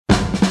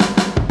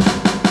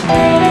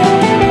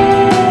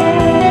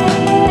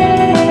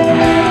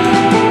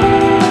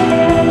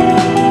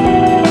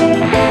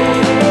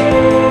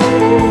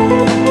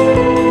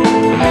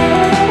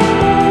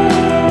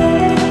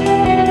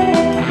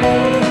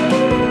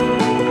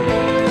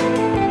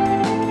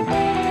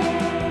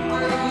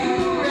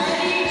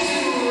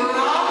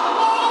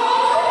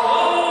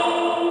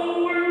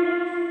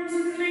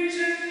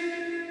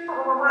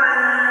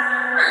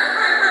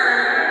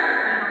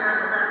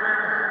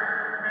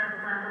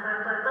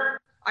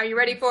Are you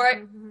ready for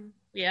it?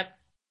 Yep.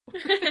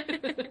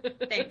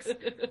 Thanks.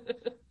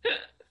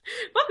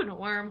 Welcome to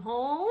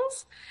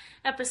Wormholes,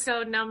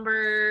 episode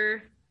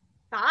number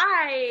 5.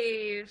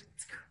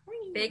 It's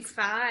crazy. Big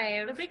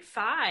 5. The big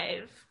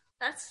 5.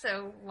 That's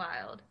so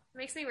wild. It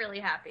makes me really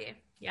happy.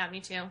 Yeah,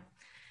 me too.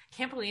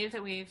 Can't believe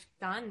that we've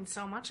done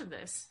so much of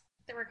this.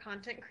 That we're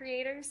content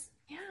creators.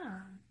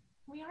 Yeah,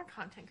 we are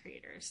content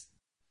creators.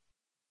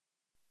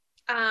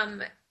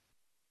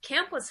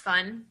 Camp was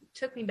fun.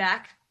 Took me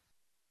back.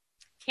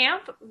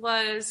 Camp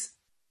was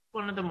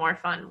one of the more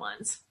fun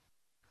ones.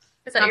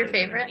 Is that your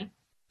favorite?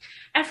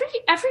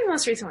 Every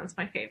most recent one's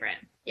my favorite.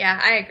 Yeah,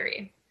 I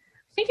agree.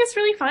 I think it's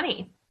really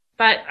funny.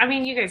 But, I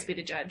mean, you guys be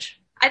the judge.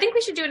 I think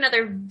we should do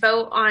another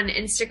vote on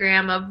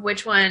Instagram of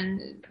which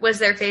one was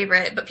their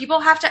favorite. But people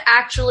have to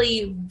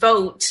actually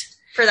vote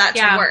for that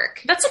to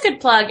work. That's a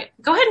good plug.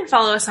 Go ahead and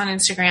follow us on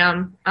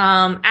Instagram,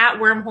 at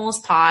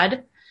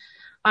WormholesPod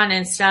on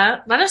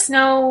Insta. Let us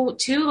know,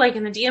 too, like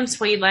in the DMs,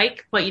 what you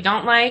like, what you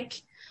don't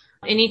like,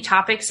 any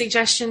topic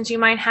suggestions you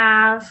might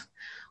have.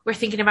 We're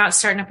thinking about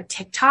starting up a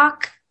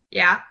TikTok.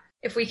 Yeah,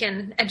 if we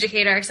can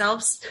educate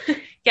ourselves.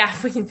 Yeah,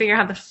 if we can figure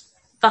out how the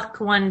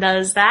fuck one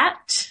does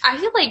that. I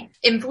feel like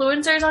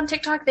influencers on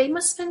TikTok, they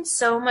must spend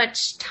so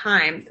much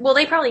time. Well,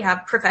 they probably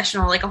have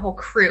professional, like a whole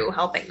crew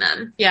helping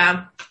them.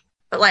 Yeah.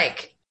 But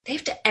like, they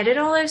have to edit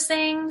all those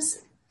things.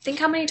 Think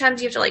how many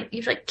times you have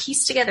to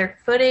piece together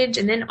footage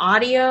and then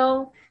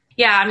audio.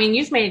 Yeah, I mean,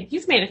 you've made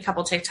a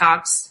couple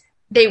TikToks.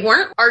 They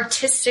weren't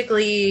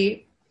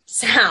artistically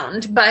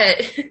sound,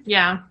 but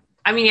yeah.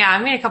 I mean, yeah, I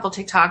made a couple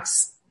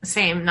TikToks.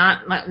 Same,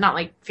 not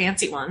like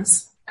fancy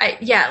ones.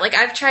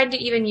 I've tried to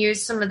even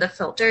use some of the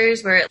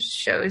filters where it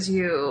shows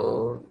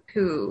you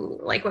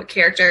what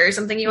character or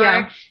something you are.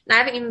 And I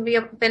haven't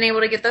even been able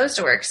to get those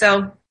to work.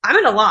 So I'm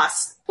at a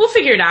loss. We'll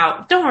figure it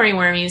out. Don't worry,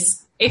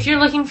 wormies. If you're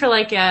looking for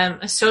like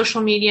a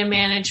social media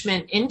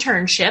management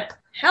internship.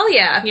 Hell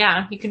yeah.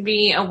 Yeah, you could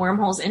be a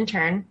Wormholes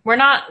intern. We're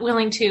not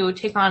willing to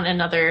take on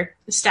another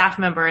staff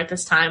member at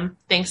this time.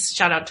 Thanks.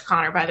 Shout out to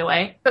Connor, by the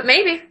way. But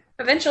maybe.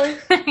 Eventually.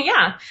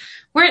 Yeah.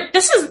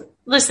 This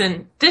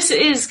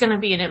is going to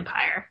be an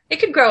empire.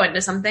 It could grow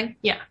into something.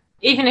 Yeah.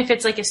 Even if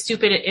it's like a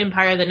stupid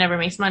empire that never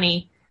makes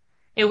money,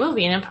 it will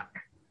be an empire.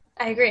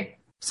 I agree.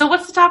 So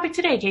what's the topic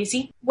today,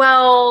 Casey?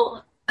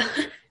 Well,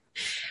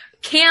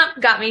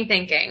 camp got me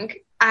thinking.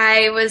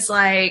 I was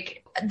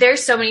like,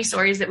 there's so many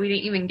stories that we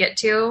didn't even get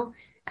to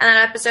in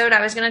that episode.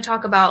 I was going to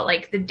talk about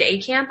like the day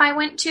camp I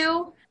went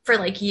to for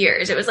like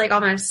years. It was like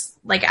almost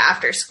like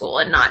after school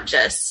and not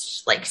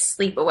just like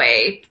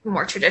sleepaway,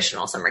 more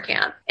traditional summer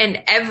camp.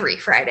 And every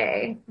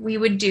Friday we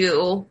would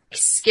do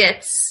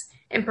skits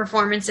and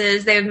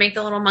performances. They would make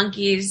the little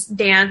monkeys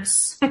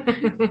dance,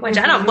 which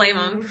I don't blame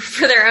them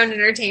for their own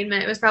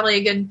entertainment. It was probably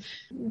a good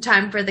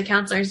time for the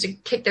counselors to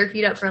kick their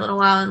feet up for a little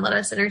while and let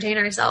us entertain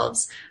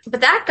ourselves.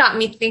 But that got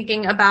me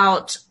thinking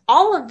about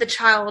all of the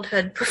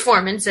childhood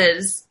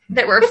performances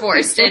that we're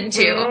forced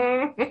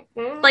into.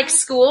 Like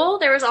school,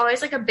 there was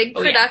always like a big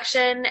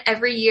production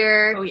every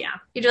year. Oh yeah.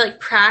 You do like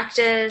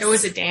practice. There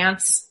was a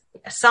dance.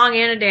 A song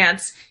and a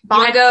dance.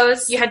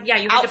 Bongos. You had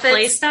to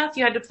play stuff.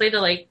 You had to play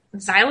the like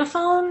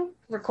xylophone.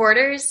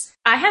 Recorders.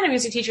 I had a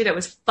music teacher that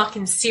was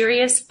fucking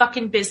serious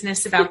fucking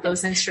business about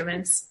those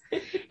instruments.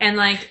 And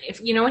like,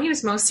 if you know what he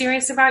was most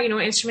serious about? You know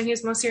what instrument he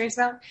was most serious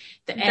about?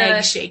 The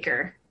egg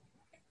shaker.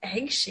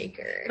 Egg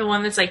shaker. The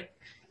one that's like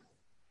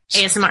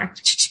ASMR.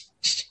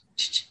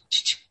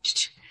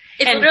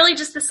 It's literally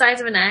just the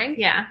size of an egg?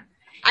 Yeah.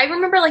 I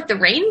remember like the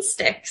rain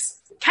sticks.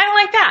 Kind of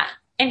like that.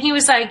 And he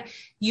was like,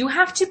 you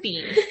have to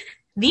be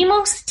the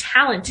most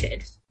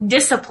talented,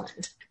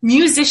 disciplined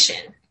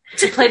musician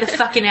to play the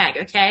fucking egg,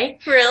 okay?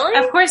 Really?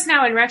 Of course,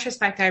 now in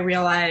retrospect, I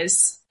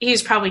realize he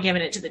was probably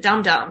giving it to the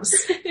dum-dums.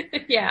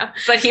 Yeah.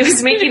 But he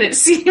was making it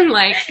seem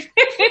like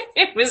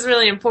it was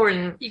really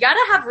important. You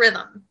gotta have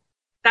rhythm.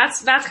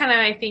 That's kind of,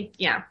 I think,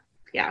 yeah.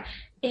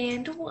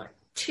 And 1,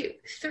 2,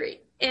 3.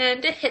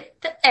 And to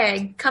hit the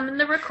egg, come in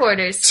the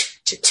recorders.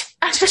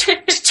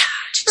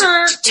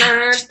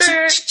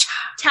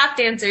 Tap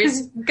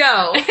dancers,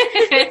 go.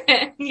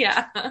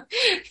 Yeah.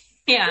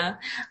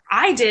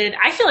 I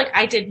feel like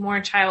I did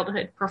more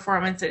childhood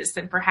performances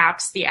than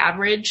perhaps the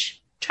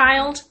average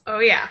child. Oh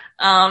yeah.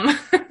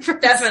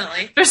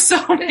 Definitely. For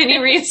so many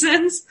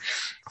reasons.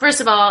 First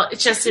of all,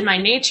 it's just in my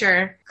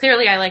nature.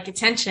 Clearly I like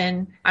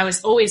attention. I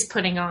was always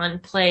putting on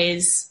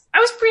plays. I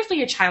was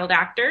briefly a child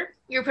actor.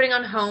 You were putting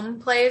on home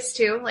plays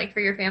too, like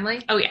for your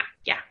family? Oh yeah.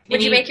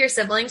 Would you make your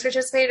siblings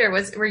participate, or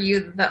were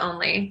you the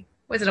only?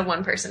 Was it a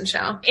one-person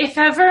show? If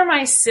ever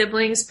my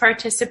siblings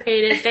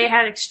participated, they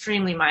had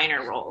extremely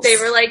minor roles. They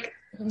were like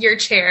your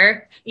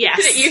chair. Yes.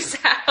 That you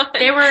sat on.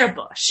 They were a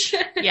bush.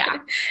 Yeah.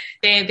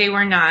 They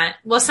were not.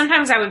 Well,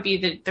 sometimes I would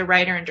be the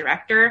writer and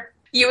director.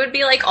 You would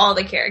be like all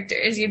the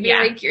characters. You'd be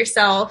like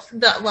yourself,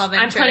 the love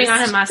interest. I'm putting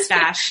on a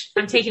mustache.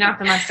 I'm taking off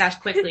the mustache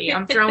quickly.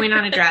 I'm throwing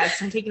on a dress.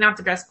 I'm taking off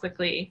the dress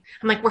quickly.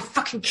 I'm like, we're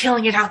fucking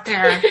killing it out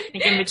there.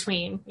 Like in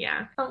between.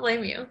 Yeah. I don't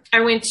blame you. I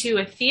went to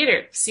a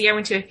theater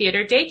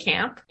day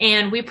camp,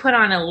 and we put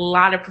on a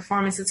lot of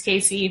performances,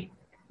 Casey.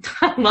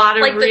 A lot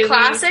of like really, the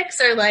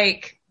classics or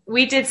like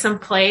we did some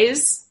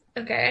plays.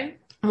 okay.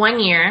 One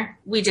year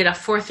we did a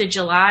 4th of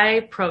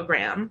July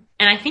program,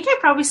 and I think I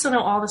probably still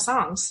know all the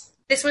songs.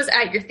 This was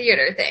at your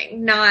theater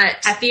thing, not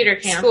At theater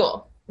camp.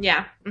 School.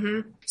 Yeah.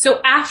 Mm-hmm. So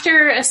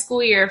after a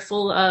school year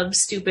full of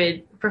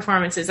stupid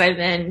performances,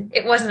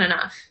 it wasn't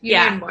enough. You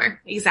needed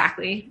more.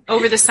 Exactly.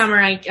 Over the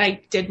summer,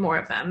 I did more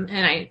of them,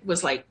 and I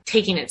was like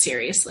taking it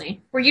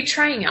seriously. Were you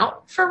trying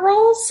out for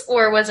roles,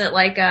 or was it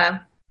like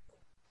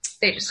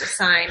they just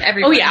assign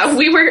everybody? Oh yeah,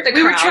 we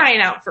were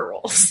trying out for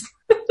roles.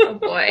 Oh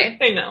boy,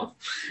 I know.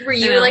 Were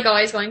you like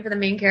always going for the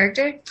main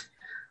character?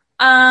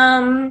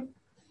 Yeah.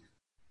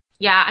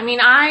 I mean,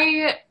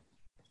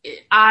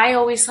 I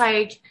always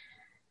like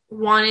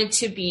wanted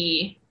to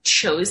be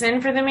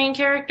chosen for the main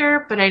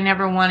character, but I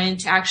never wanted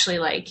to actually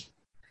like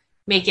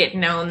make it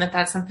known that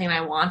that's something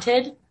I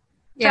wanted. Does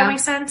that make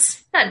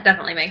sense? That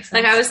definitely makes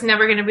sense. Like I was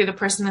never going to be the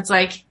person that's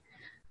like,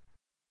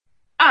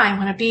 I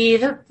want to be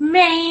the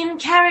main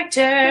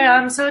character.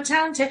 I'm so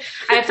talented.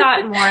 I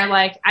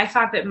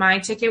thought that my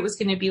ticket was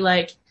going to be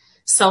like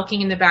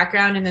sulking in the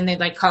background, and then they'd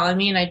like call on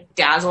me and I'd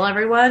dazzle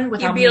everyone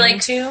without You'd be meaning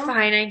like, to.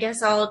 Fine, I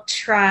guess I'll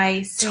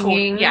try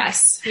singing.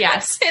 Yes.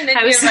 And then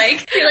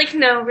you're like,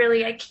 no,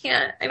 really, I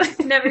can't. I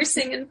would never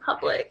sing in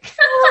public.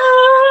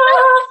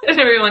 And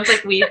everyone's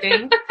like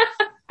weeping.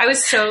 I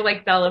was so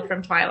like Bella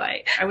from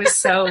Twilight. I was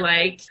so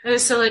like,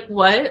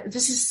 what?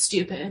 This is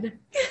stupid.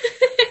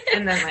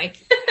 And then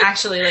like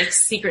actually like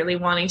secretly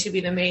wanting to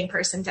be the main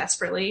person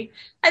desperately.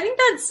 I think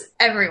that's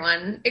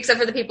everyone, except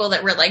for the people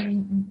that were like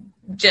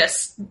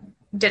just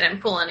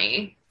didn't pull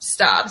any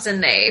stops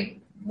and they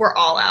were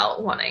all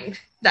out wanting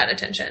that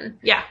attention.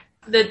 Yeah.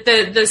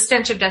 The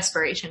stench of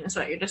desperation is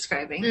what you're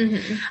describing.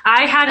 Mm-hmm.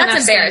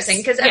 That's embarrassing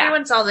because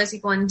everyone saw those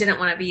people and didn't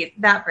want to be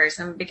that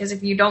person, because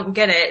if you don't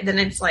get it, then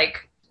it's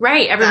like,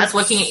 right, everyone's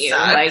looking at you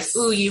sucks.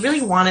 like, ooh, you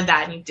really wanted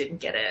that and you didn't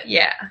get it.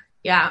 Yeah.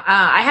 Yeah,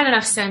 I had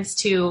enough sense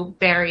to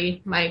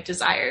bury my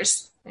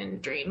desires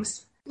and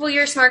dreams. Well,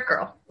 you're a smart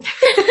girl.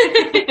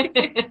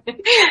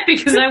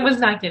 Because I was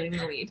not getting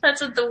the lead.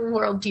 That's what the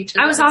world teaches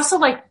us. I was also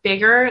like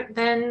bigger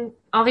than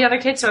all the other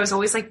kids, so I was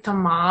always like the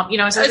mom. You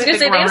know, I was going to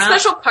say, they have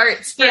special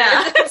parts.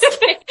 Yeah.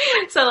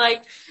 So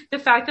like the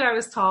fact that I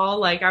was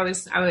tall, like I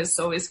was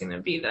always going to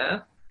be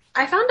the...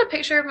 I found a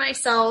picture of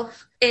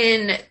myself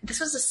this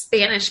was a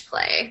Spanish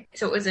play.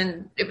 So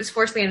it was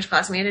for Spanish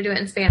class, and we had to do it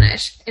in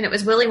Spanish. And it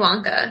was Willy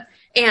Wonka.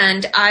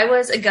 And I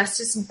was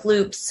Augustus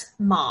Gloop's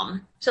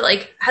mom. So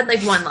like, had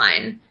like one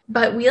line.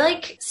 But we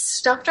like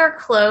stuffed our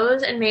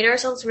clothes and made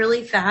ourselves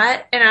really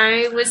fat. And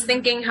I was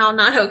thinking how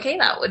not okay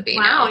that would be.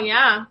 Wow, now.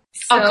 Yeah.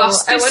 So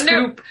Augustus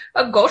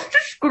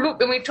Gloop,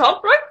 and we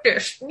talked like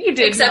this. You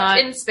did except not.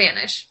 In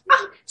Spanish.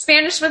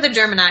 Spanish with a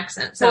German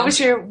accent. So. What was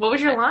your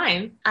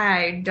line?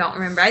 I don't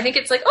remember. I think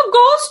it's like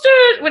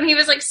Augustus when he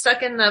was like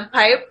stuck in the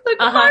pipe. Like,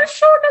 my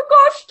son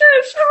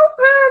Augustus, help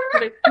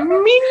him. Like,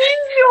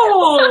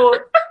 Minio.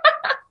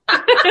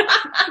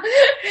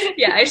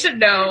 Yeah, I should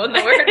know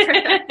the word for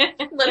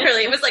that.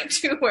 Literally, it was like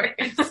 2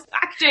 words.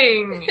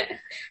 Acting.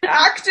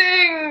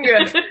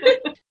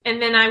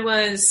 And then I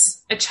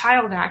was a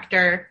child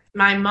actor.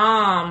 My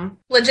mom...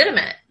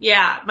 Legitimate.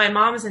 Yeah, my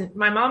mom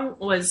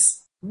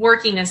was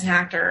working as an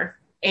actor,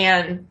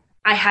 and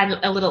I had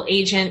a little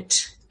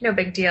agent. No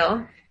big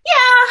deal.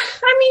 Yeah,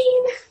 I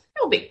mean,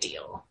 no big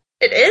deal.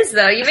 It is,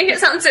 though. You make it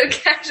sound so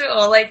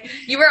casual. Like,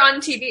 you were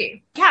on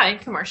TV. Yeah, in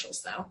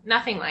commercials, though.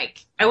 Nothing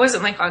like... I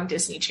wasn't, like, on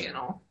Disney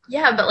Channel.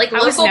 Yeah, but, like,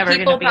 local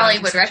people probably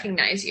would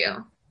recognize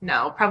you.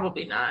 No,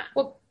 probably not.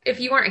 Well, if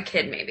you weren't a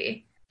kid,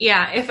 maybe.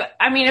 Yeah, if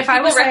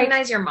I was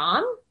recognize your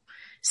mom?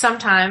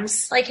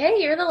 Sometimes. Like,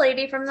 hey, you're the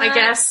lady from the... I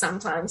guess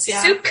sometimes,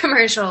 yeah. Soup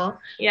commercial.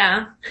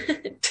 Yeah.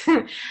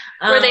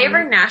 Were they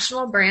ever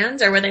national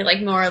brands, or were they,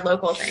 like, more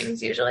local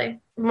things, usually?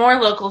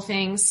 More local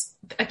things.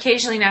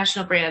 Occasionally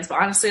national brands, but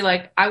honestly,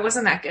 like, I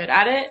wasn't that good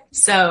at it,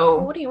 so...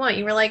 Well, what do you want?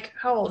 You were, like,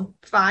 how old?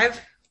 5?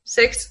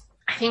 6?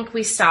 I think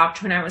we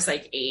stopped when I was,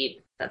 like,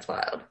 8. That's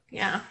wild.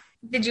 Yeah.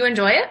 Did you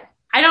enjoy it?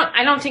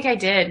 I don't think I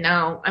did,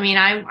 no. I mean,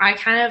 I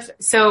kind of...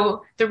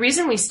 So, the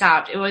reason we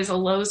stopped, it was a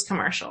Lowe's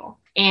commercial.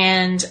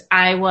 And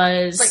I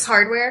was... Like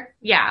hardware?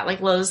 Yeah, like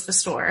Lowe's, the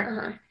store.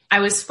 Uh-huh. I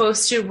was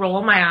supposed to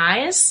roll my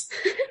eyes.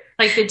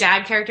 Like, the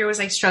dad character was,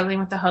 like, struggling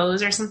with the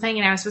hose or something,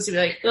 and I was supposed to be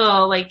like,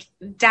 oh, like,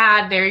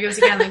 Dad, there he goes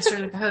again, like,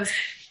 struggling with the hose.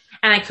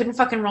 And I couldn't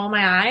fucking roll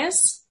my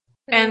eyes.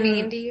 And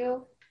mean to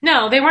you?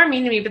 No, they weren't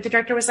mean to me, but the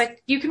director was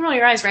like, you can roll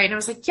your eyes, right? And I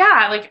was like,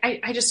 yeah, like,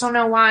 I just don't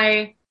know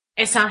why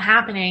it's not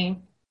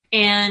happening.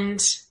 And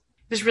it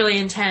was really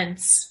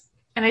intense.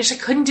 And I just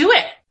like, couldn't do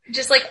it.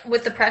 Just like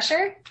with the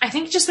pressure? I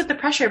think just with the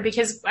pressure,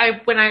 because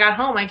when I got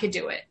home, I could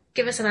do it.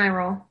 Give us an eye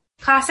roll.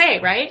 Class A,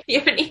 right?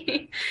 You have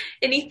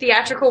any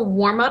theatrical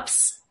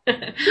warm-ups?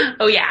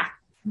 Oh, yeah.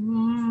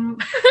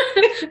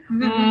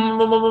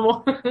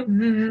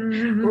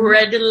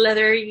 Red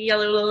leather,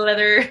 yellow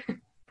leather.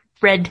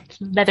 Red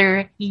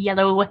leather,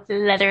 yellow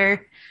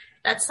leather.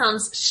 That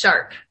sounds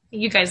sharp.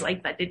 You guys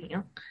liked that, didn't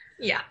you?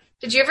 Yeah.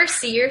 Did you ever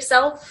see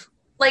yourself,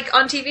 like,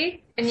 on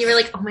TV? And you were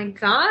like, oh my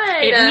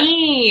God. It's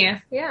me.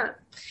 Yeah.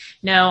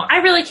 No, I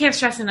really can't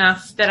stress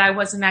enough that I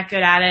wasn't that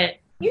good at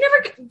it. You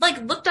never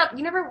like looked up,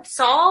 you never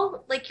saw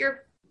like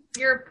your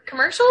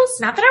commercials?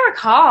 Not that I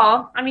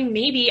recall. I mean,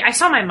 maybe. I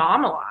saw my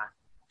mom a lot.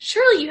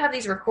 Surely you have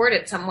these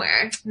recorded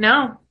somewhere.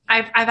 No.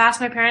 I've asked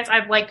my parents.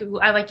 I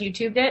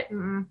YouTubed it.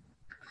 Mm-mm.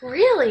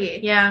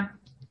 Really? Yeah.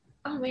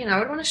 Oh man, I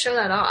would want to show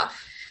that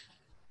off.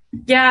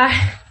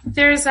 Yeah.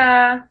 There's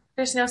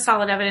no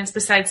solid evidence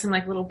besides some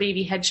like little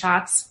baby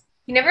headshots.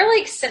 You never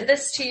like sent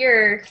this to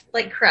your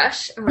like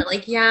crush and were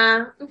like,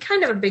 yeah, I'm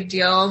kind of a big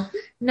deal.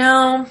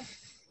 No.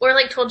 Or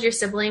like told your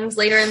siblings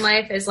later in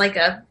life as like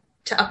to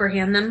upper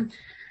hand them.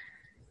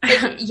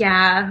 Like,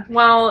 yeah.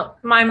 Well,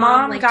 my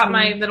mom like got me.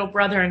 my little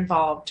brother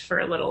involved for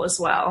a little as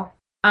well.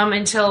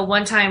 Until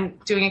one time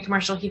doing a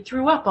commercial, he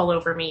threw up all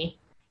over me,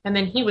 and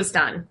then he was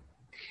done.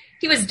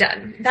 He was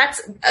done.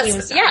 That's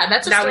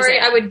a story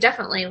I would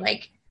definitely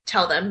like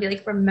tell them. Be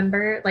like,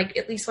 remember, like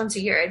at least once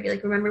a year, I'd be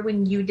like, remember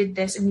when you did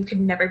this and you could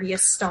never be a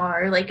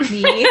star like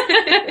me.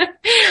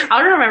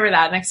 I'll remember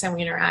that next time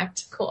we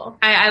interact. Cool.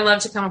 I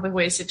love to come up with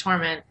ways to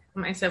torment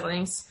my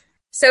siblings.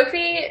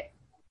 Sophie,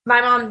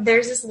 my mom,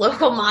 there's this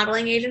local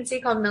modeling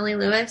agency called Millie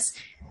Lewis,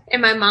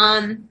 and my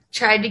mom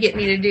tried to get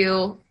me to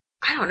do,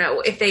 I don't know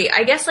if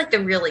I guess like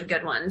the really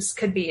good ones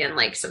could be in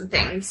like some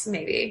things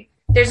maybe.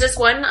 There's this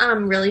one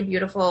really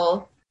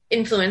beautiful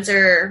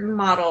influencer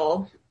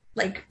model,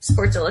 like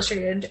Sports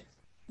Illustrated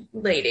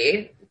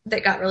lady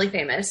that got really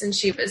famous, and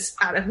she was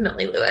out of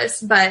Millie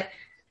Lewis, but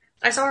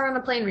I saw her on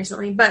a plane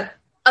recently. But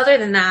other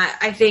than that,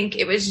 I think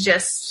it was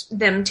just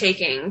them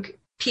taking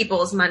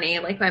people's money,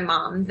 like my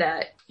mom,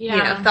 that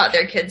thought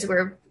their kids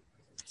were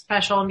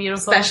special and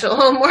beautiful,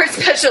 more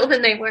special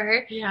than they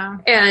were. Yeah.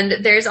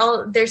 And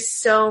there's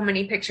so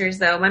many pictures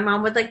though. My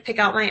mom would like pick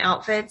out my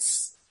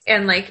outfits,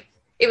 and like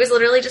it was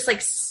literally just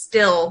like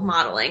still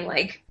modeling,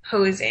 like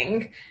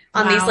posing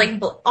on these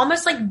like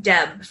almost like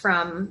Deb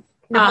from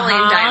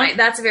Napoleon Dynamite.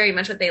 That's very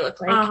much what they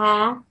look like.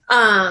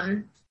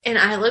 And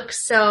I look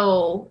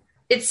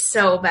it's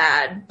so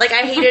bad. Like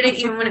I hated it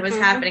even when it was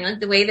happening. Like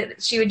the way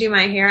that she would do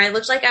my hair, I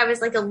looked like I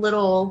was like a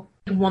little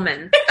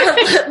woman,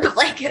 but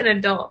like an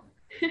adult.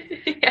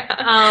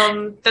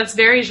 Yeah. That's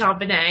very Jean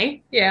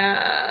Benet.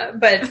 Yeah,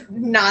 but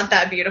not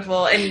that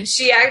beautiful. And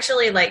she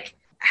actually like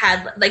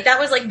had like that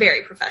was like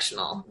very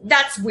professional.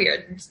 That's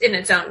weird in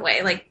its own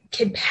way. Like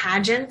kid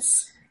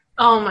pageants.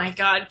 Oh my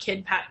God,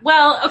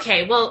 Well,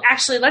 okay. Well,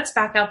 actually, let's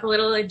back up a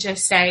little and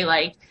just say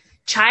like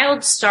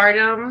child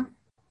stardom,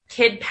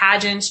 kid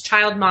pageants,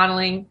 child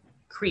modeling,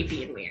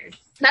 creepy and weird.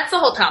 That's the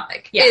whole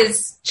topic. Yeah.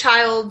 Is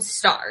child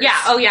stars. Yeah.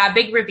 Oh yeah.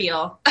 Big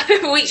reveal.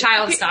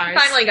 Child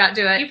stars. Finally got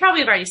to it. You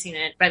probably have already seen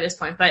it by this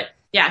point, but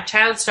yeah,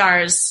 child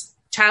stars,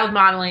 child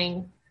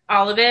modeling,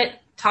 all of it.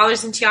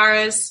 Toddlers and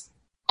tiaras.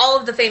 All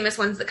of the famous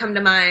ones that come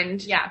to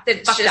mind. Yeah.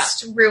 That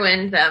just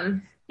ruined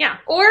them. Yeah.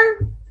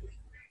 Or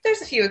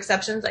there's a few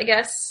exceptions, I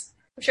guess.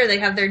 I'm sure they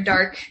have their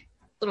dark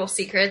little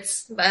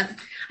secrets, but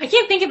I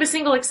can't think of a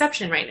single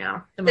exception right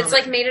now. It's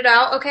like made it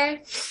out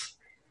okay.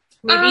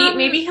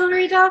 Maybe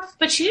Hilary Duff,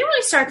 but she didn't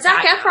really start.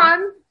 Zac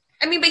Efron.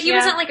 I mean, but he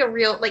wasn't like a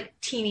real like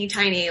teeny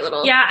tiny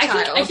little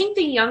child. I think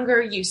the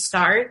younger you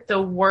start,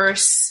 the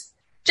worse.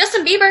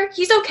 Justin Bieber,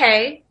 he's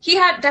okay. He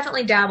had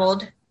definitely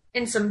dabbled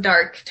in some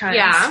dark times.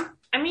 Yeah,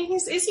 I mean,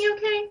 is he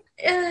okay?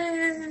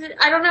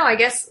 I don't know. I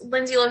guess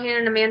Lindsay Lohan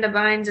and Amanda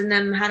Bynes and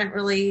them hadn't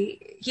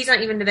really. He's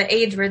not even to the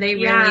age where they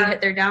really hit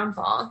their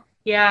downfall.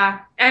 Yeah,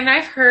 and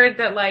I've heard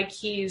that like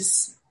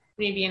he's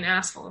maybe an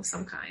asshole of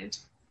some kind.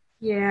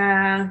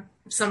 Yeah.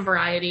 Some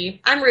variety.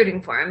 I'm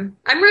rooting for him.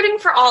 I'm rooting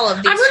for all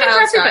of these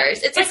child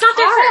stars. It's not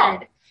their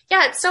fault.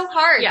 Yeah, it's so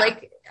hard. Yeah.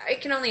 Like, I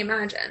can only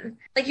imagine.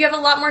 Like, you have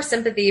a lot more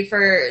sympathy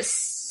for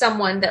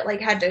someone that,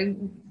 like, had to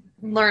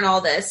learn all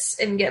this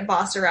and get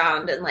bossed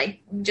around and, like,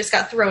 just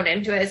got thrown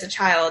into it as a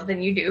child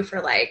than you do for,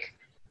 like,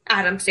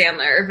 Adam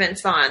Sandler or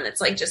Vince Vaughn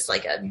that's, like, just,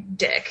 like, a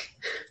dick.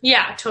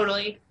 Yeah,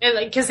 totally.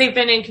 Because they've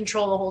been in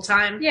control the whole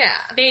time.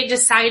 Yeah. They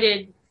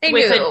decided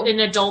with an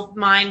adult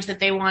mind that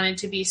they wanted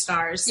to be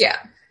stars. Yeah.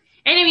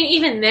 And I mean,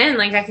 even then,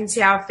 like, I can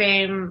see how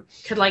fame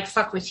could, like,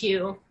 fuck with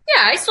you.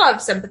 Yeah, I still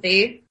have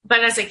sympathy.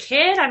 But as a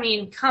kid, I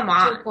mean, come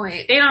on. Good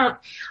point. They don't...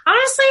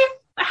 Honestly,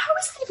 how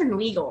is that even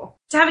legal?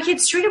 To have a kid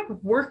straight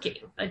up working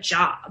a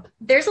job?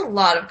 There's a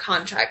lot of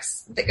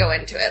contracts that go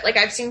into it. Like,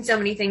 I've seen so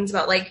many things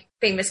about, like,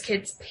 famous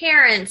kids'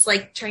 parents,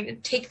 like, trying to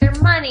take their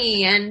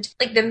money and,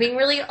 like, them being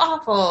really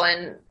awful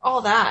and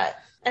all that.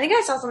 I think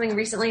I saw something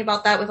recently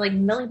about that with, like,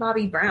 Millie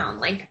Bobby Brown.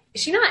 Like, is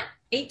she not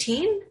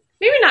 18?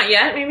 Maybe not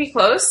yet. Maybe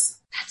close.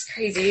 That's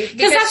crazy.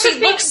 Because she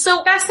looks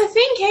so... That's the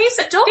thing, Case.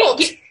 Adult.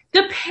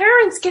 The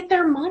parents get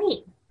their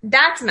money.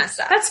 That's messed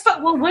up.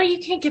 Well, what, you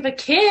can't give a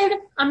kid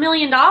 $1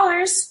 million.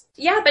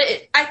 Yeah, but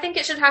I think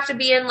it should have to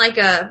be in, like,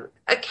 a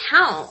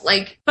account.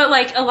 Like... But,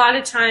 like, a lot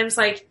of times,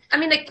 like... I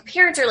mean, the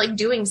parents are, like,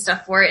 doing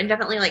stuff for it and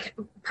definitely, like,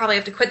 probably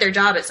have to quit their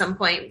job at some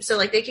point. So,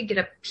 like, they could get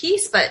a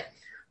piece, but...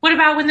 What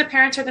about when the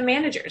parents are the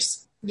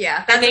managers?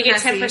 Yeah. And they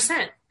get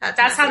 10%.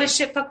 That's how this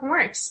shit fucking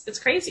works. It's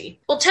crazy.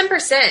 Well,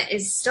 10%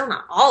 is still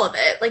not all of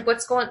it. Like,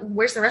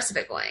 where's the rest of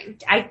it going?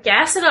 I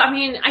guess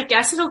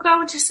it'll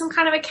go into some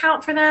kind of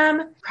account for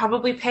them.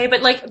 Probably pay,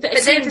 but like, but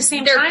then at the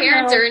same time, their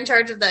parents are in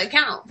charge of the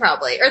account,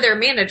 probably. Or their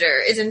manager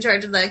is in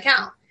charge of the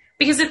account.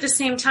 Because at the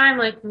same time,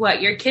 like,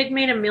 what? Your kid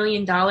made $1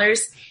 million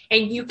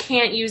and you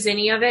can't use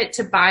any of it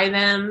to buy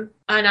them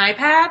an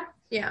iPad?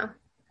 Yeah.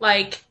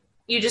 Like,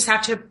 you just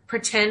have to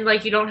pretend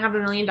like you don't have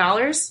 $1 million?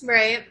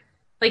 Right.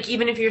 Like,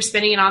 even if you're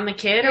spending it on the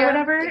kid or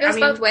whatever. It goes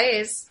both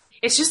ways.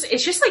 It's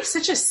just like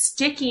such a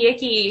sticky,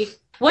 icky.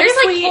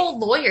 There's like whole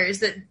lawyers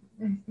that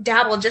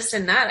dabble just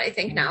in that, I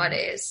think,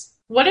 nowadays.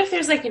 What if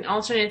there's like an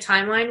alternate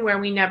timeline where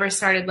we never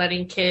started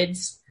letting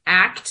kids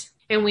act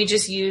and we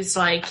just used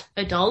like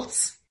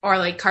adults or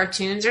like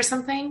cartoons or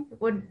something?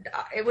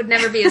 It would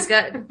never be as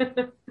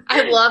good.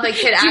 I love a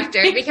kid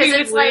actor because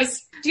it's like,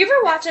 do you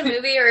ever watch a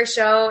movie or a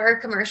show or a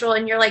commercial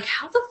and you're like,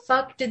 how the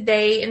fuck did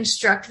they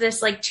instruct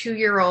this like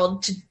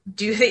 2-year-old to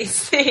do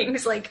these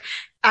things? Like,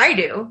 I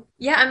do.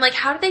 Yeah, I'm like,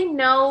 how do they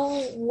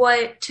know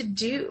what to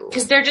do?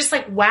 Because they're just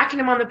like whacking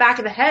him on the back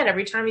of the head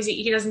every time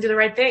he doesn't do the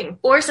right thing.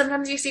 Or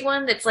sometimes you see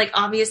one that's like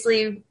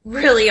obviously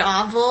really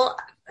awful.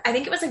 I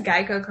think it was a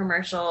Geico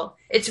commercial.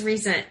 It's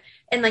recent.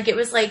 And like, it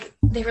was like,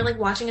 they were like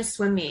watching a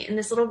swim meet and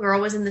this little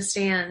girl was in the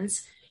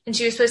stands and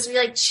she was supposed to be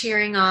like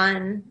cheering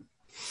on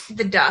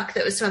the duck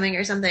that was swimming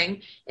or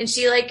something. And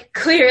she like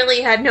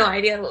clearly had no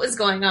idea what was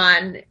going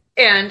on.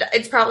 And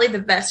it's probably the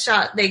best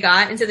shot they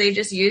got. And so they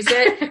just used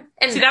it.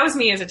 And so that was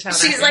me as a child.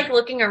 She's like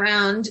looking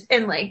around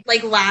and like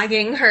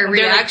lagging her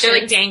reaction. They're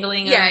like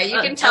dangling. Yeah,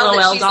 you can tell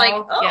that she's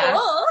doll.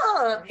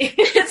 Like,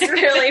 It's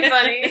really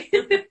funny.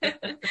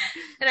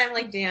 And I'm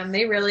like, damn,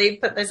 they really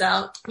put this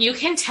out. You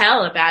can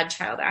tell a bad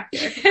child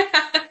actor.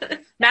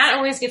 Matt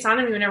always gets on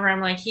to me whenever I'm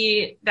like,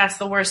 that's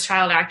the worst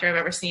child actor I've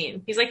ever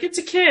seen. He's like, it's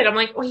a kid. I'm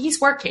like, well, he's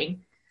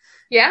working.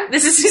 Yeah.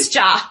 This is his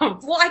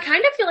job. Well, I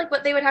kind of feel like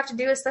what they would have to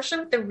do, especially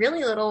with the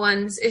really little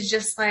ones, is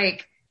just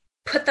like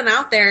put them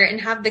out there and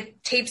have the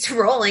tapes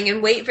rolling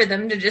and wait for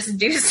them to just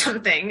do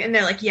something. And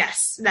they're like,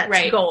 yes,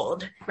 that's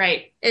gold.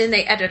 Right. And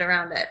they edit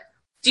around it.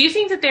 Do you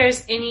think that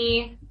there's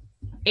any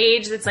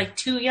age that's like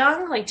too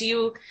young? Like, do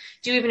you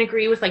even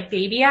agree with like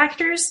baby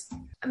actors?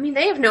 I mean,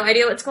 they have no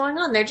idea what's going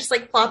on. They're just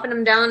like plopping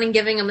them down and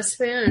giving them a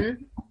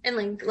spoon and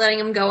like letting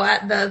them go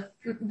at the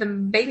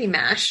baby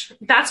mash.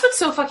 That's what's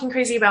so fucking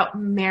crazy about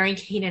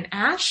Mary-Kate and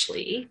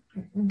Ashley.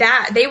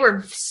 That they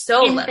were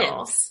so Infants.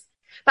 Little.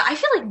 But I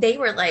feel like they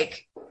were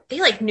like, they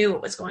like knew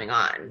what was going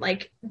on.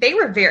 Like they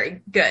were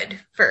very good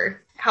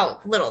for how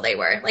little they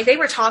were. Like they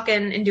were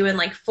talking and doing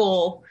like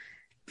full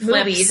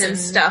movies and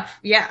stuff.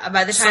 Yeah.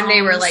 By the time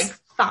they were like,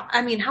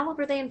 I mean, how old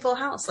were they in Full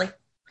House? Like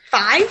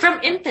 5?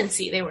 From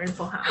infancy, they were in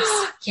Full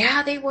House.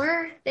 Yeah, they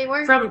were.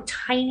 From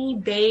tiny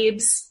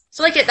babes.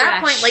 So like at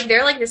that point, like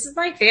they're like, this is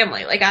my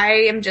family. Like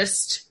I am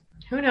just.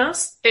 Who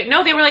knows? They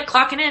were like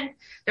clocking in.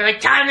 They're like,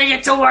 time to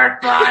get to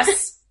work,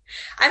 boss.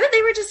 I bet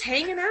they were just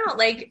hanging out.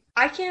 Like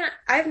I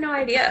have no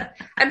idea.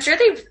 I'm sure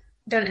they've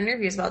done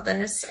interviews about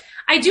this.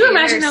 I do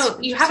imagine though,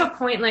 you have a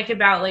point like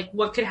about like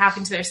what could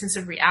happen to their sense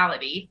of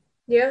reality.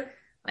 Yeah.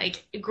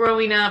 Like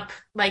growing up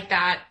like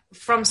that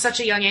from such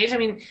a young age. I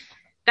mean,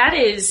 that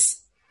is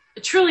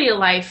truly a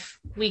life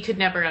we could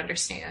never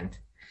understand.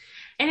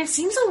 And it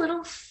seems a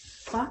little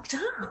fucked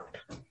up.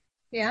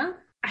 Yeah.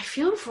 I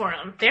feel for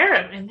them.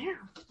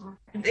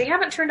 They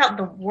haven't turned out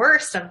the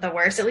worst of the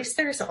worst. At least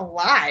they're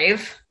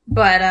alive.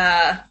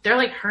 But they're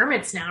like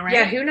hermits now, right?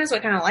 Yeah, who knows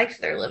what kind of life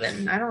they're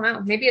living. I don't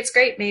know. Maybe it's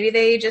great. Maybe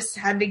they just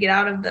had to get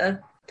out of the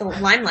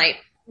limelight.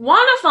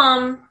 One of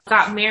them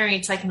got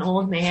married to like an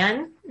old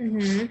man.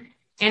 Mm-hmm.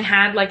 And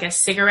had like a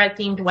cigarette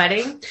themed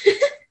wedding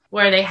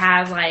where they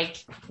had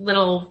like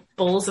little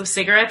bowls of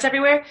cigarettes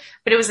everywhere,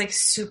 but it was like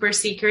super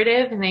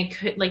secretive and they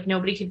could like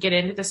nobody could get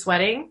into this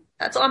wedding.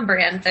 That's on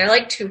brand. They're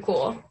like too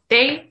cool.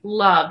 They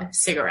love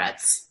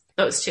cigarettes.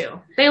 Those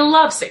two. They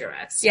love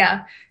cigarettes.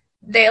 Yeah.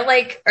 They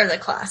like are the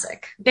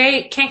classic.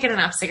 They can't get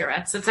enough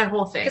cigarettes. That's their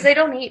whole thing. Because they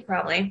don't eat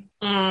probably.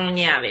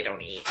 Yeah, they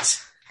don't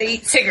eat. They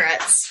eat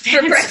cigarettes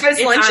for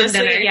breakfast, lunch, and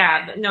dinner.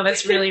 Yeah, no,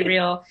 that's really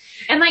real.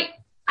 And like,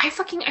 I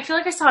feel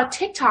like I saw a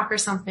TikTok or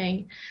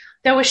something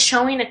that was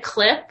showing a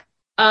clip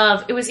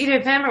of, it was either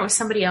them or it was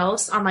somebody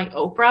else on like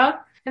Oprah.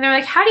 And they're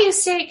like, how do you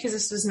stay, because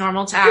this was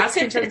normal to ask.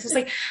 And it's just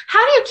like,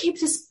 how do you keep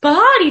this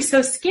body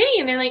so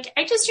skinny? And they're like,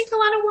 I just drink a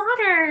lot of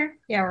water.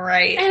 Yeah,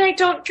 right. And I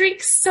don't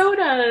drink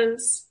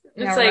sodas. It's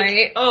yeah, like,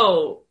 right.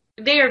 Oh,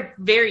 they are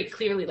very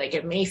clearly like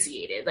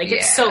emaciated. Like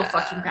it's so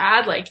fucking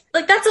bad. Like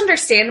that's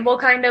understandable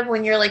kind of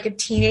when you're like a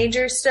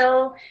teenager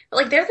still. But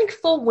like they're like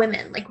full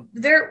women. Like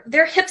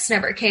their hips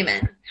never came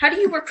in. How do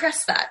you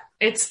repress that?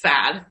 It's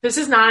bad. This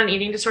is not an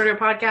eating disorder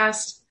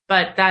podcast,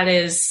 but that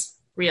is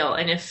real.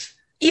 And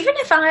even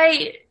if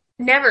I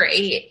never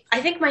ate,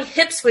 I think my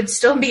hips would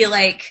still be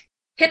like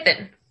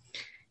hippin'.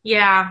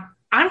 Yeah.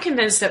 I'm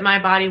convinced that my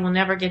body will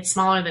never get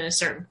smaller than a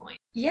certain point.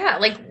 Yeah.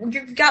 Like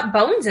you've got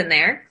bones in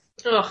there.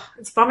 Ugh,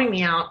 it's bumming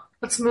me out.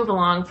 Let's move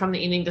along from the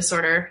eating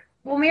disorder.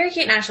 Well,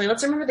 Mary-Kate and Ashley,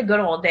 let's remember the good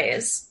old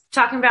days.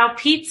 Talking about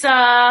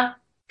pizza.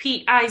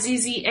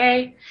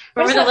 Pizza.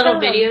 Remember the little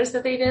videos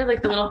that they did,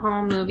 like the little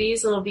home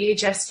movies, little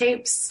VHS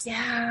tapes?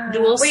 Yeah.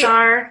 Dual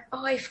Star.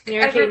 Oh,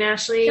 Mary-Kate and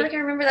Ashley. I feel like I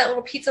remember that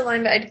little pizza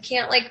line, but I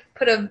can't like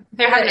put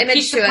They had an a image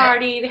pizza to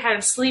party. it. They had a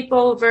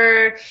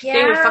sleepover. Yeah.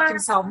 They would fucking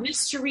solve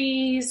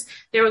mysteries.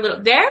 They were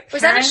little.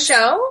 Was that a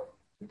show?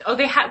 Oh,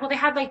 they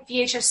had like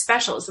VHS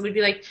specials. It would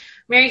be like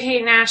Mary-Kate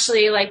and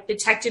Ashley, like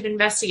detective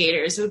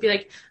investigators. It would be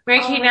like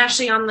Mary-Kate and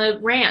Ashley on the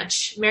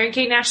ranch.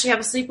 Mary-Kate and Ashley have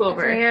a sleepover.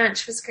 The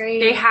ranch was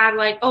great. They had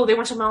like, they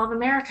went to Mall of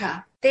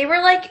America. They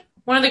were like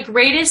one of the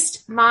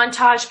greatest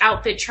montage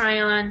outfit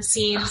try-on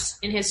scenes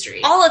in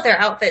history. All of their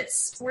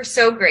outfits were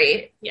so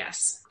great.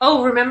 Yes.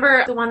 Oh,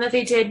 remember the one that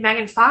they did?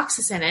 Megan Fox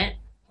is in it.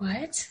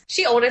 What?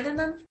 She older than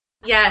them?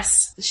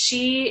 Yes,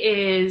 she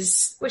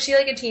is. Was she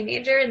like a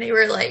teenager and they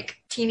were like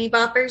teeny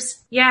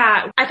boppers?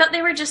 Yeah. I thought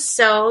they were just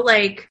so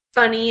like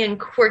funny and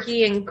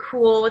quirky and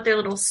cool with their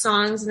little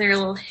songs and their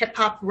little hip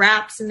hop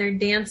raps and their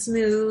dance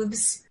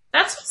moves.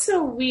 That's what's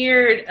so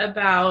weird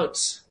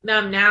about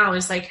them now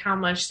is like how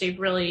much they've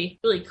really,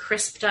 really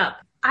crisped up.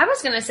 I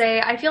was going to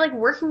say, I feel like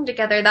working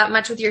together that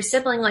much with your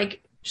sibling,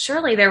 like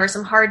surely there were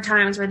some hard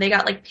times where they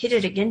got like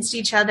pitted against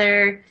each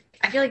other.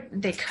 I feel like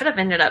they could have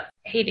ended up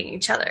hating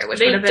each other, which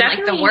would have been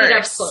like the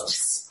worst.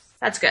 Close.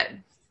 That's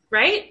good.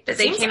 Right? That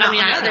they came out on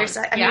the other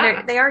side. I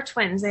mean, they are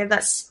twins. They have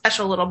that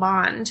special little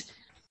bond.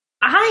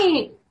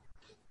 I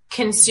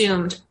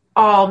consumed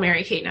all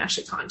Mary-Kate and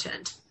Ashley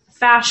content.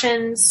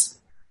 Fashions.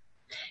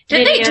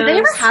 Did they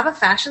ever have a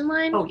fashion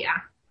line? Oh,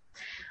 yeah.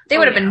 They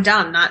would have been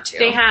dumb not to.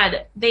 They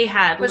had.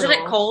 Was it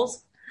at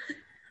Kohl's?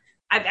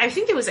 I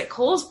think it was at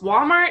Kohl's,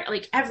 Walmart,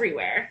 like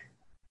everywhere.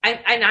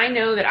 I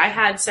know that I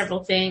had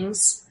several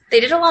things. They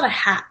did a lot of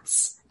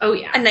hats. Oh,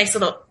 yeah. A nice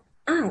little,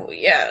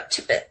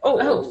 tippet.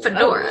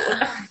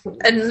 Fedora.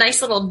 A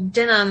nice little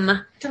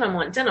denim. Denim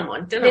one.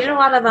 They did a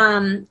lot of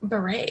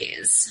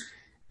berets.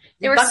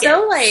 They were buckets.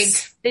 So like...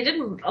 They did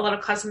a lot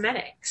of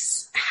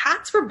cosmetics.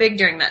 Hats were big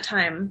during that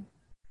time.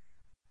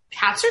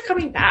 Hats are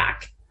coming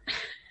back.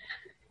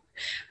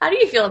 How do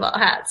you feel about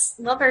hats?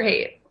 Love or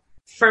hate?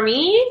 For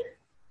me,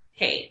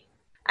 hate.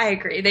 I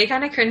agree. They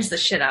kind of cringe the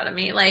shit out of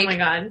me. Like, oh my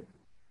God.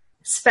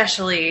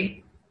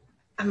 Especially,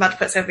 I'm about to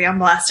put Sophie on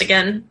blast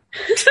again.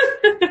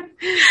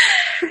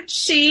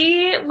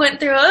 She went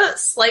through a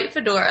slight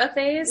fedora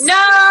phase. No!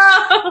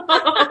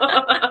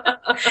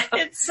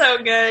 It's so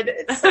good.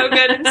 It's so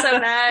good and so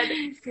bad.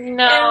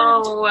 No.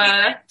 And we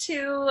went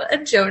to a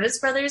Jonas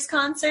Brothers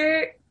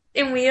concert,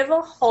 and we have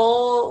a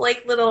whole,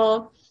 like,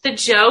 little... The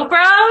Joe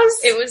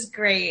Bros? It was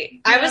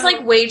great. No. I was,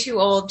 like, way too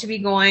old to be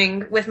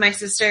going with my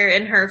sister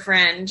and her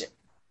friend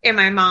and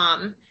my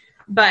mom,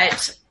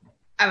 but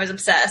I was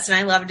obsessed, and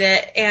I loved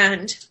it,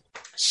 and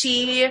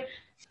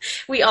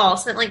we all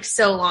spent like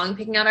so long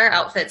picking out our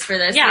outfits for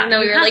this. Yeah, even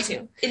though we were like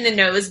to. In the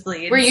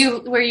nosebleeds.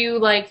 Were you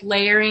like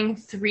layering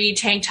 3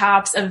 tank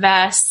tops, a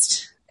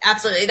vest?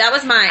 Absolutely. That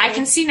was mine. I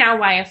can see now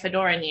why a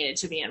fedora needed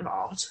to be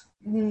involved.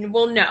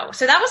 Well, no.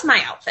 So that was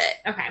my outfit.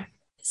 Okay.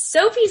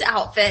 Sophie's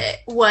outfit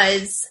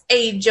was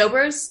a Joe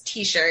Bros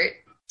t-shirt.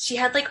 She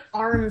had like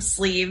arm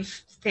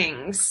sleeve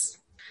things.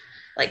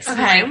 Like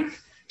some,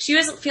 she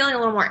was feeling a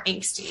little more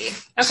angsty.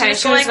 Okay,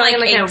 she was feeling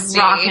like a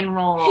rock and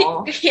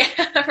roll. Yeah,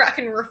 rock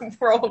and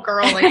roll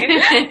girly.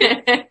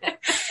 And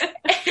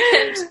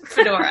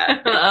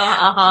fedora.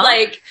 Uh-huh.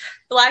 Like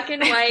black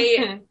and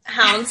white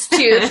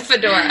houndstooth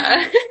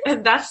fedora.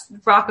 That's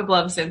Rock of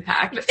Love's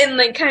impact. And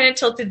like kind of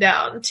tilted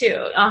down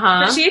too.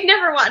 Uh-huh. But she had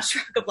never watched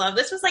Rock of Love.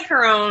 This was like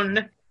her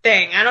own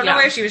thing. I don't know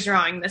where she was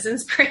drawing this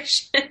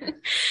inspiration. It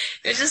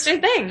was just her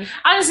thing.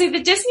 Honestly,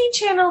 the Disney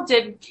Channel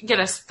did get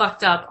us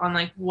fucked up on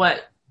like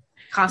what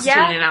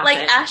constituted an outfit.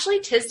 Like Ashley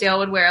Tisdale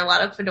would wear a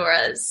lot of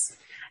fedoras.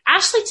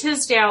 Ashley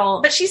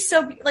Tisdale, but she's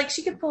so like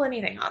she could pull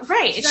anything off.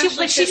 Right. She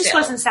just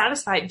wasn't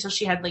satisfied until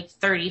she had like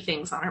 30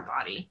 things on her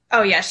body.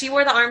 Oh yeah, she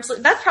wore the arm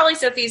sleeve. That's probably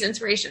Sophie's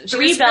inspiration. She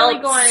 3 was belts.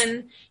 Really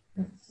going.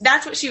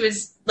 That's what she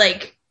was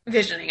like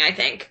visioning, I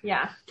think.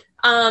 Yeah.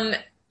 I'll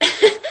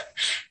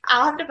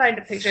have to find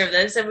a picture of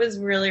this. It was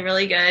really,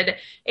 really good.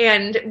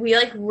 And we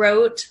like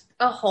wrote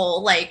a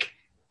whole like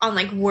on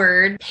like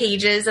Word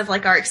pages of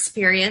like our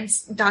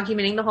experience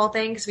documenting the whole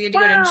thing because we had to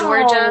go to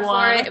Georgia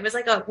for it. It was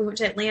like we went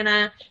to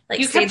Atlanta,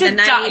 like stayed the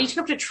night. You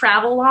kept a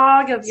travel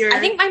log of your... I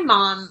think my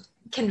mom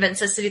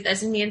convinced us to do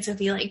this, and me and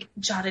Sophie like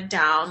jotted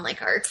down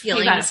like our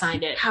feelings. You gotta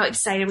find it. How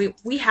excited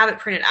we have it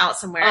printed out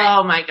somewhere.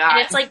 Oh my God.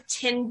 And it's like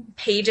 10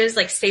 pages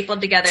like stapled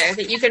together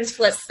that you can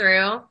flip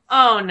through.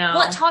 Oh no.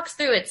 Well, it talks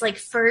through. It's like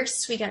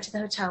first we got to the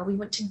hotel, we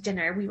went to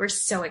dinner, we were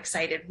so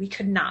excited, we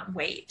could not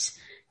wait.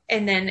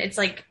 And then it's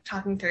like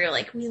talking through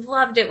like we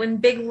loved it when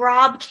Big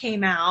Rob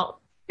came out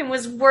and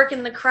was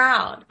working the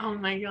crowd. Oh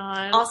my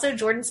God. Also,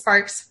 Jordan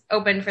Sparks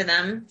opened for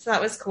them, so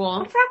that was cool.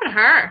 What happened to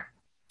her?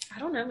 I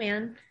don't know,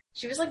 man.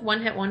 She was like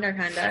one hit wonder,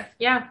 kind of.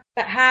 Yeah.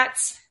 But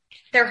hats,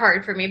 they're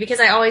hard for me because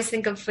I always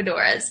think of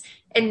fedoras.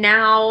 And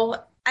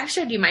now I've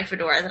showed you my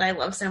fedora that I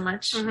love so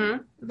much.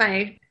 Mm-hmm.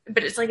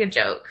 But it's like a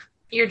joke.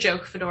 Your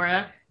joke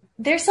fedora.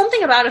 There's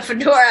something about a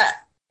fedora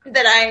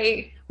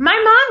that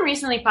My mom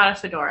recently bought a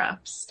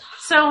fedora.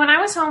 So when I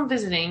was home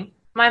visiting,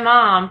 my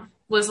mom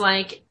was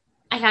like,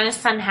 I got a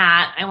sun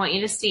hat. I want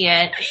you to see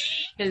it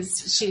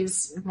because she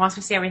wants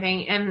me to see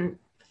everything. And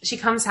she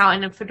comes out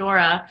in a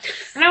fedora.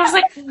 And I was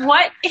like,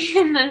 what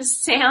in the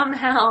Sam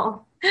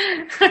hell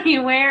are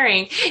you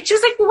wearing? She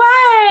was like,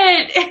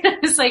 what? And I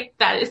was like,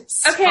 that is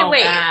so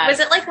bad. Was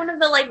it like one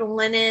of the like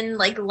linen,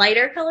 like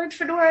lighter colored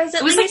fedoras?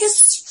 It was like a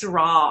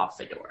straw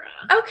fedora.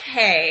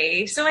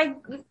 Okay. So I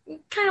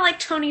kind of like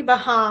Tony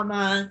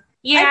Bahama.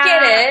 Yeah. I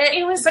get it.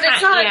 It was, but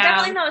it's not,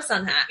 definitely not a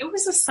sun hat. It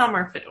was a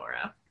summer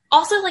fedora.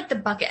 Also, like the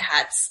bucket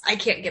hats, I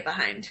can't get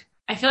behind.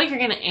 I feel like you're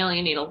going to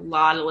alienate a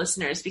lot of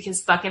listeners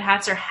because bucket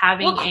hats are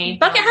having a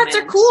bucket hats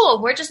are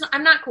cool.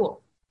 I'm not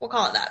cool. We'll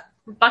call it that.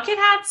 Bucket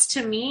hats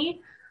to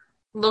me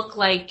look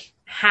like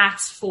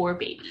hats for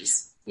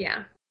babies.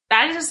 Yeah.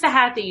 That is just the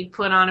hat that you'd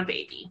put on a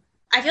baby.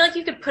 I feel like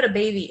you could put a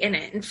baby in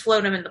it and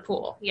float him in the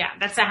pool. Yeah,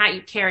 that's the hat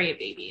you carry a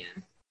baby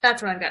in.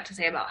 That's what I've got to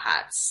say about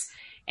hats.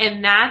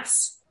 And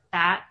that's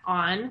that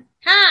on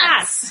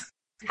hats.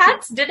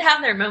 Hats did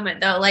have their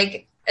moment though,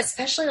 like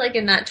especially like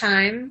in that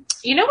time.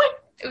 You know what?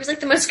 It was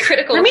like the most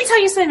critical. Let me tell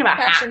you something about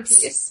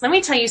hats. Piece. Let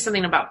me tell you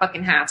something about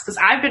fucking hats because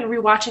I've been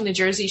rewatching the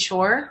Jersey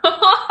Shore.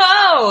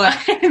 Oh,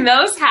 and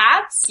those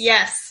hats,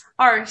 yes,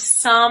 are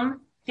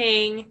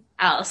something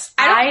else.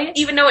 I don't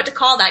even know what to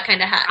call that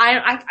kind of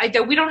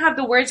hat. We don't have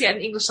the words yet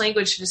in English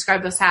language to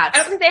describe those hats.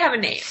 I don't think they have a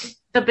name.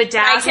 The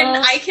bedazzled.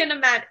 I can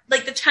imagine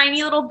like the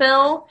tiny little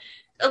bill,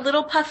 a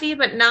little puffy,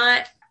 but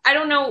not. I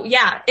don't know.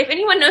 Yeah. If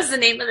anyone knows the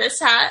name of this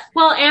hat.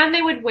 Well, and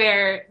they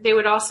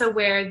would also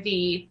wear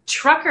the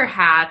trucker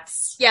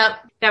hats. Yep.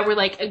 That were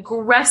like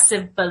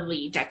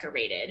aggressively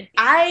decorated.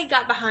 I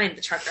got behind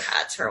the trucker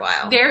hats for a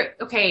while.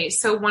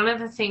 So one of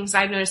the things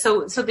I've noticed,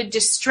 so the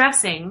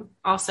distressing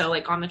also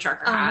like on the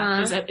trucker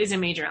hat is a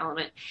major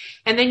element.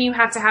 And then you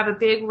have to have a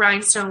big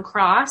rhinestone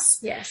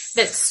cross. Yes.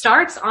 That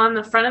starts on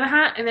the front of the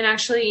hat and then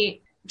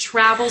actually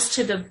travels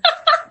to the,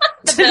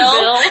 the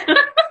bill.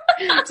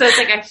 So it's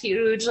like a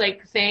huge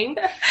like thing.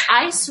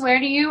 I swear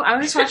to you, I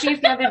was watching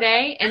it the other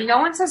day and no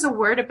one says a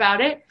word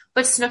about it,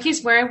 but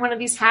Snooki's wearing one of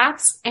these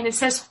hats and it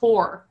says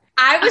whore.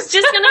 I was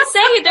just going to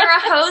say they're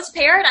a hoe's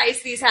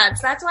paradise, these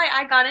hats. That's why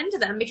I got into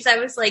them because I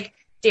was like,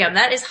 damn,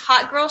 that is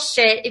hot girl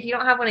shit. If you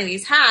don't have one of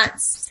these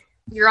hats,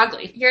 you're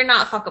ugly. You're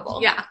not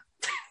fuckable. Yeah.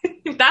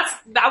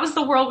 that was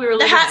the world we were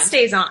living in. The hat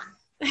stays on.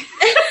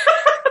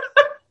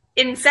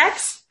 In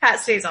sex, hat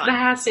stays on. The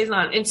hat stays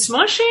on. In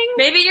smushing?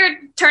 Maybe you're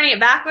turning it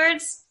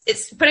backwards.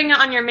 It's putting it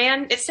on your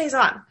man. It stays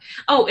on.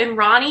 Oh, and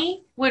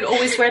Ronnie would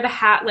always wear the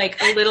hat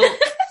like a little,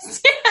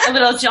 a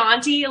little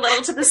jaunty, a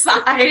little to the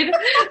side.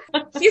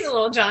 He's a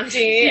little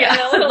jaunty.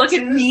 Yeah,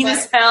 looking mean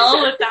as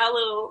hell with that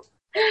little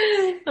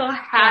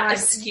hat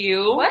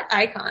askew. What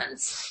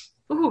icons?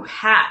 Ooh,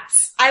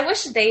 hats. I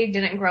wish they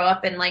didn't grow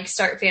up and like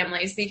start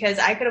families because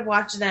I could have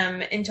watched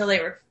them until they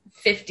were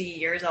 50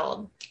 years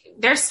old.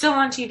 They're still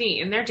on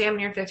TV and they're damn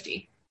near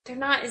 50. They're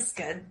not as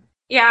good.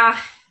 Yeah.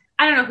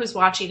 I don't know who's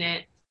watching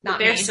it.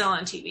 They're me. still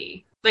on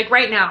TV. Like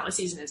right now, a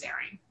season is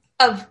airing.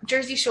 Of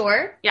Jersey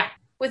Shore? Yeah.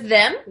 With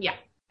them? Yeah.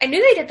 I knew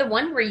they did the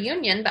one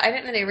reunion, but I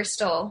didn't know they were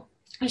still...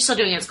 They're still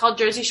doing it. It's called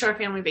Jersey Shore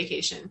Family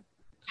Vacation.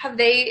 Have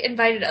they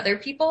invited other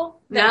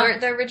people that weren't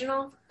the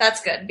original?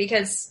 That's good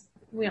because...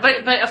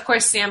 But of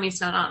course,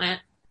 Sammy's not on it.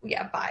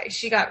 Yeah, bye.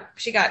 She got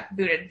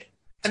booted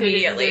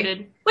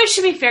immediately. Which,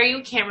 to be fair,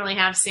 you can't really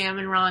have Sam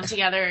and Ron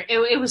together.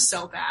 It was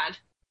so bad.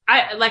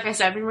 Like I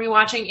said, I've been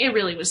rewatching. It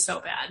really was so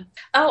bad.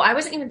 Oh, I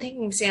wasn't even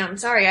thinking Sam.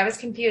 Sorry, I was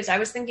confused. I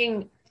was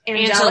thinking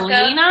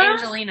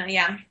Angelina,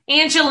 yeah.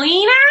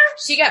 Angelina?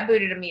 She got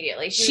booted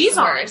immediately. She's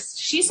on it.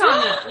 She's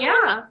on it.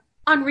 Yeah.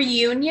 On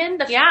Reunion?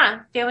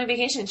 Family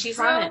Vacation. She's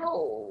on it.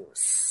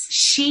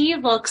 She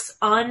looks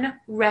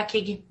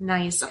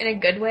unrecognizable. In a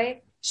good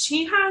way?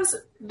 She has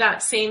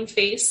that same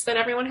face that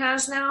everyone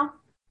has now.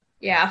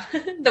 Yeah.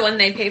 The one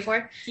they pay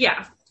for?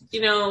 Yeah.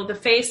 You know, the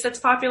face that's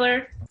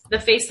popular, the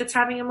face that's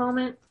having a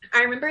moment.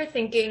 I remember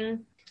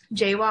thinking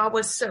Jawa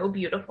was so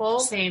beautiful.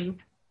 Same.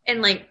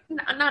 And like,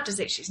 not to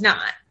say she's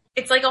not.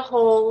 It's like a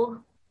whole,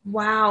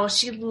 wow,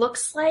 she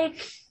looks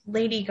like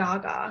Lady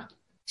Gaga.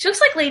 She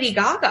looks like Lady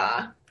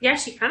Gaga. Yeah,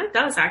 she kind of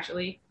does,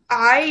 actually.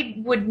 I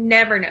would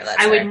never know that.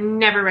 I would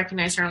never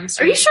recognize her on the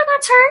street. Are you sure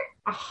that's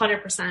her?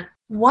 100%.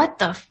 What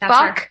the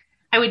fuck?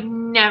 I would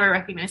never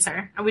recognize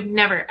her. I would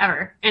never,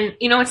 ever. And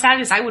you know what's sad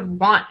is I would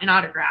want an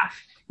autograph.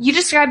 You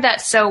described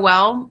that so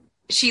well.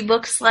 She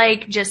looks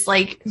like just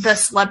like the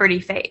celebrity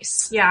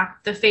face. Yeah,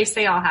 the face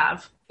they all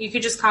have. You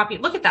could just copy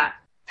it. Look at that.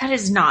 That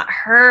is not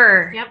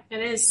her. Yep, it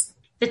is.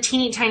 The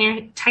teeny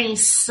tiny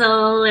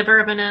sliver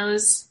of a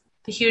nose,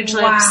 the huge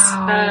lips,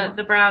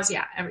 the brows,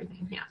 yeah,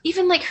 everything. Yeah.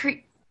 Even like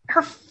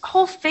her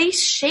whole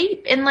face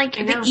shape and like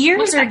the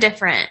ears are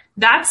different.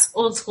 That's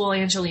old school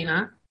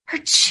Angelina. Her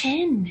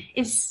chin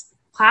is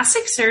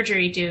plastic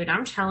surgery, dude.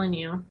 I'm telling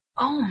you.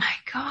 Oh my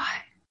God.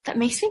 That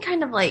makes me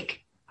kind of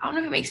like, I don't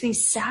know if it makes me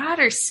sad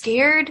or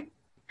scared.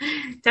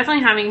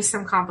 Definitely having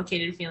some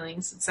complicated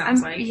feelings, it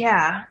sounds like.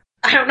 Yeah.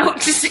 I don't know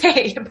what to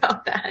say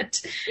about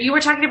that. You were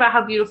talking about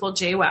how beautiful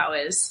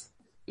JWoww is.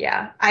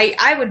 Yeah.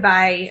 I would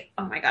buy,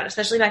 oh my God,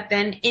 especially back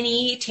then,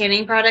 any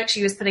tanning product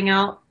she was putting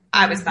out,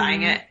 I was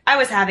buying it. I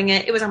was having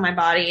it. It was on my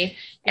body,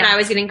 and I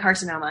was getting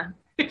carcinoma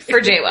for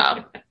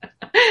JWoww.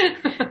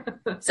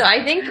 So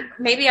I think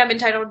maybe I'm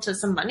entitled to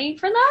some money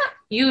for that.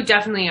 You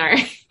definitely are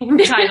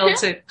entitled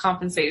to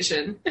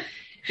compensation.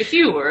 If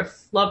you or a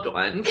loved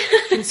one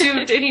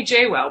consumed any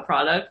JWoww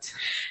product.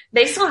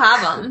 They still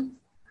have them.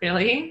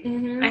 Really?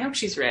 Mm-hmm. I hope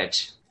she's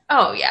rich.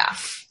 Oh, yeah.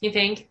 You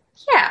think?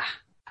 Yeah.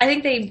 I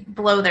think they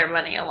blow their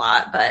money a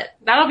lot, but...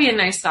 That'll be a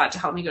nice thought to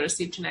help me go to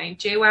sleep tonight.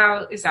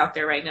 JWoww is out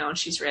there right now, and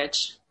she's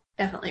rich.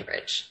 Definitely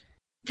rich.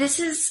 This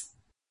is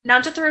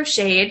not to throw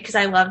shade, because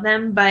I love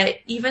them, but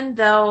even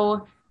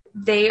though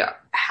they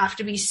have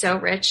to be so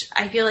rich,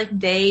 I feel like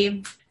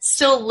they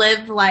still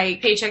live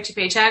like... Paycheck to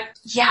paycheck?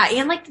 Yeah,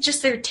 and like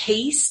just their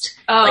taste.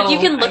 Oh, like you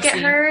can look at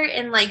her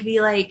and like be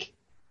like...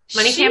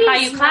 Money can't buy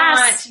you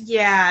class.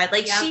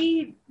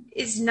 She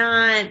is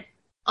not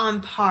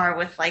on par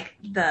with like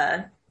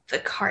the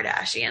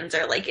Kardashians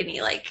or like any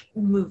like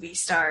movie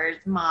stars,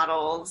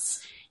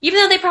 models.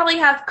 Even though they probably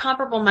have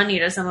comparable money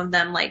to some of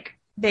them, like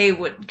they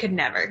could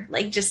never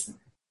like just.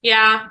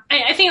 Yeah,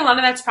 I think a lot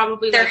of that's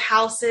probably their like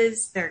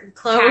houses, their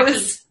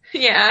clothes.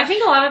 Yeah, I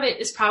think a lot of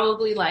it is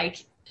probably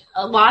like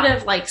a lot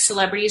of like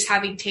celebrities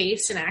having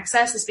taste and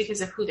access is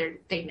because of who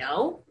they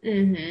know,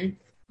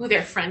 who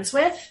they're friends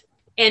with.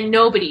 And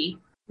nobody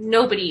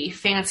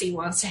fancy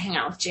wants to hang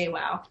out with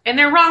JWoww. And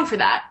they're wrong for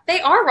that. They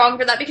are wrong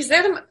for that because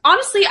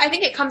honestly, I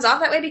think it comes off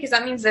that way because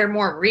that means they're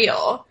more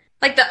real.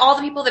 Like all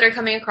the people that are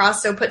coming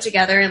across so put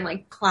together and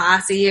like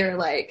classy or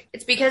like,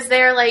 it's because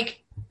they're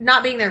like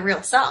not being their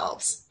real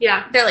selves.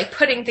 Yeah. They're like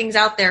putting things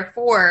out there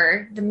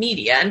for the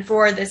media and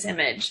for this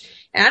image.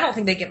 And I don't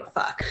think they give a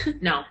fuck.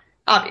 No.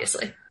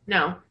 Obviously.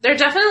 No. They're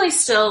definitely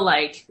still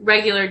like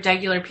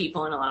degular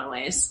people in a lot of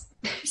ways.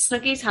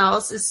 Snooki's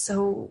house is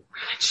so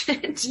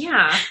ratchet.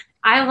 Yeah.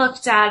 I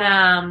looked at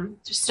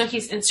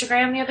Snooki's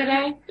Instagram the other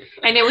day,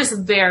 and it was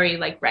very,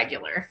 like,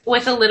 regular,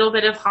 with a little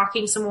bit of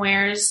hawking some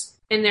wares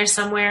in there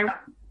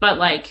somewhere, but,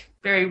 like,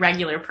 very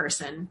regular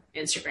person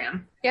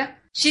Instagram. Yeah.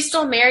 She's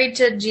still married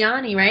to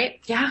Gianni,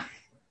 right? Yeah.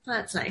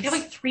 That's nice. They have,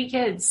 like, 3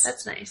 kids.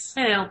 That's nice.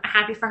 I know.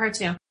 Happy for her,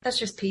 too. That's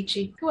just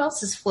peachy. Who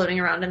else is floating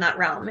around in that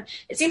realm?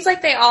 It seems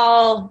like they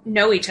all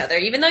know each other,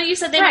 even though you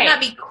said they might not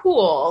be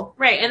cool.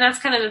 Right, and that's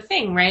kind of the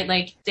thing, right?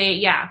 Like,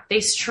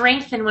 they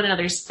strengthen one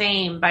another's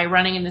fame by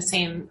running in the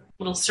same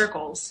little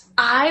circles.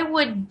 I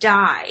would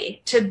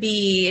die to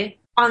be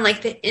on,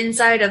 like, the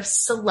inside of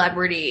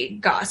celebrity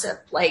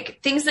gossip.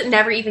 Like, things that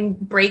never even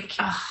break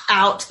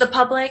out to the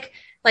public.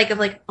 Like,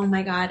 oh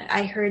my God,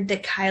 I heard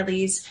that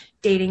Kylie's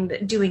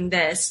doing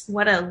this.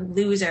 What a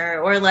loser.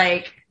 Or,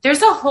 like...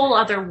 There's a whole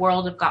other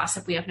world of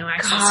gossip we have no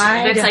access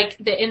to. It's like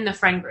in the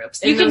friend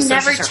groups. You can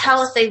never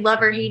tell if they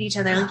love or hate each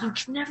other. Like you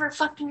can never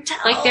fucking tell.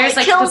 Like there's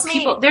like the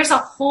people. There's a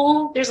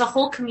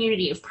whole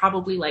community of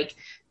probably like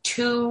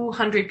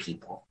 200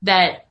 people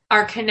that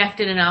are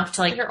connected enough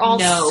to like they're all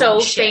know so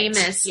shit.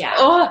 famous. Yeah.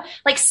 Oh,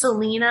 like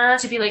Selena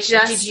to be like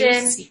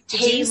Justin,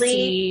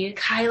 Haley,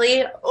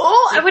 Kylie.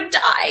 Oh, I would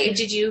die.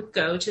 Did you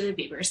go to the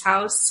Bieber's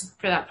house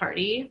for that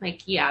party?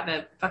 Like, yeah,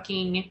 the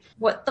fucking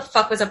what the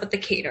fuck was up with the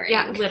catering?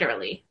 Yeah,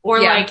 literally. Or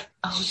like,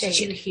 did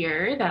you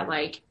hear that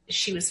like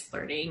she was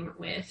flirting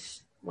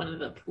with one of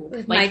the pool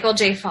with Michael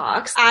J.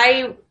 Fox?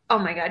 Oh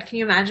my God, can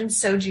you imagine?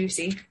 So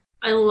juicy.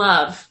 I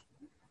love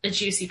a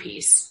juicy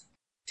piece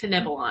to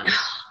nibble on.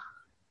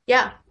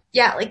 Yeah.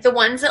 Yeah, like the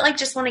ones that like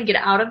just want to get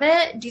out of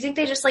it. Do you think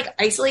they just like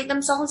isolate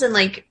themselves and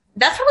like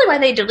that's probably why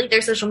they delete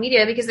their social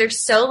media because they're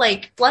so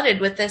like flooded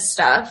with this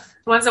stuff.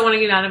 The ones that want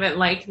to get out of it,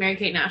 like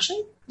Mary-Kate and Ashley?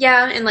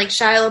 Yeah, and like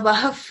Shia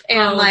LaBeouf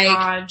and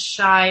God,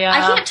 Shia.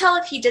 I can't tell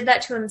if he did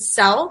that to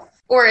himself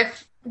or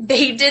if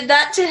they did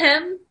that to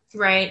him.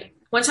 Right.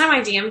 One time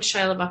I DM'd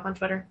Shia LaBeouf on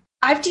Twitter.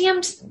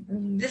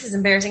 This is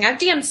embarrassing. I've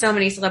DM'd so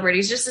many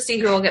celebrities just to see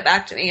who will get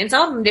back to me, and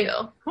some of them do.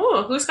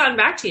 Oh, who's gotten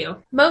back to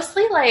you?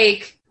 Mostly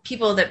like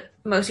people that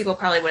most people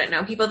probably wouldn't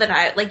know. People that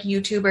I like,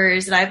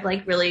 YouTubers that I've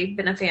like really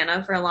been a fan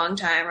of for a long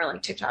time, or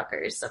like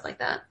TikTokers, stuff like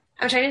that.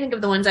 I'm trying to think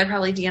of the ones I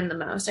probably DM the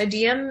most. I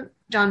DM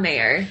John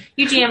Mayer.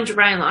 You DM'd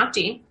Ryan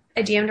Lochte.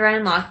 I DM'd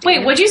Ryan Lochte.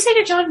 Wait, what'd you say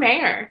to John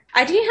Mayer?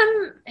 I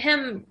DM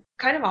him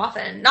kind of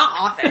often. Not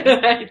often.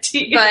 But I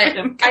DM...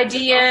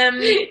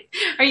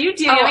 Are you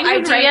DMing I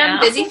him DM right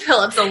now? Busy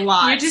Phillips a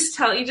lot. You just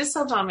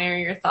tell John Mayer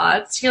your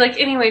thoughts. You're like,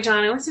 anyway,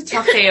 John, it was a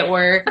tough day at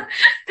work.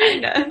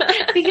 Kinda.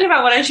 Thinking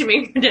about what I should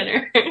make for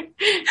dinner.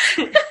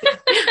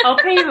 I'll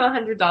pay you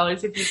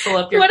 $100 if you pull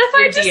up your DMs. What if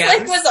I just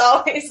like was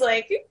always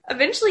like,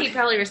 eventually he'd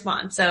probably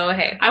respond, so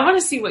hey. I want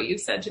to see what you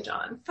said to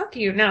John. Fuck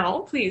you,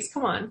 no. Please,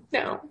 come on.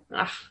 No.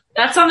 Ugh.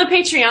 That's on the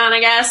Patreon,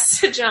 I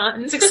guess.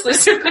 John. It's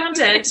exclusive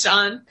content.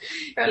 John.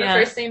 We're on a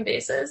first name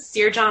basis.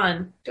 Dear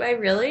John. Do I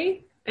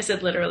really? I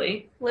said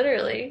literally.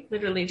 Literally.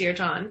 Literally, dear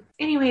John.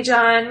 Anyway,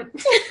 John.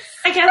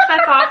 I guess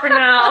that's all for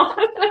now.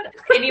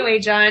 Anyway,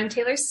 John,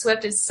 Taylor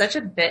Swift is such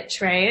a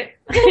bitch, right?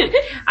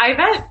 I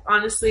bet,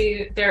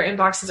 honestly, their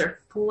inboxes are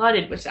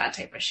flooded with that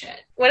type of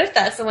shit. What if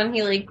that's the one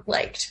he,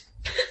 liked?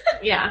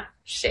 Yeah.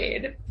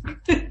 Shade.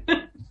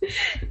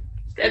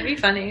 That'd be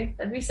funny.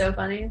 That'd be so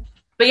funny.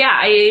 But yeah,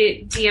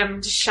 I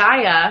DM'd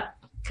Shia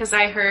because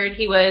I heard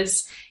he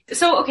was...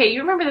 So, okay,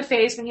 you remember the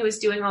phase when he was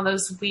doing all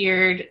those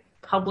weird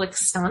public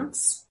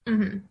stunts?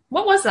 Mm-hmm.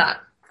 What was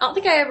that? I don't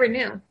think I ever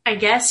knew. I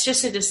guess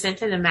just a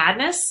descent into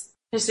madness.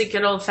 Just a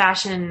good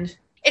old-fashioned...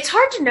 It's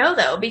hard to know,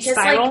 though, because,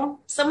 spiral? like,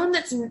 someone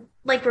that's,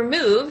 like,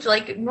 removed,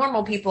 like,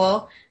 normal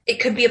people, it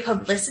could be a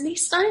publicity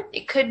stunt.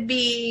 It could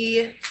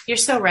be... You're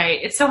so right.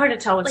 It's so hard to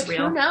tell what's like,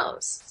 real. Who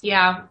knows?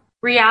 Yeah.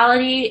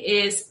 Reality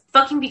is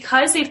fucking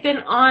because they've been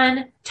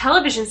on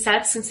television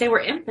sets since they were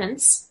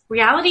infants.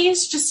 Reality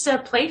is just a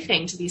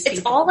plaything to these people.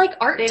 It's all like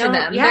art to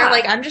them. Yeah. They're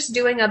like, I'm just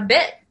doing a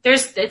bit.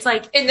 It's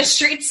like in the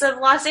streets of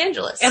Los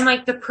Angeles. And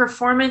like the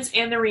performance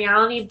and the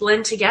reality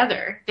blend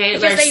together.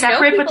 Because they know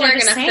people are going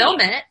to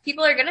film it.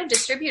 People are going to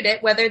distribute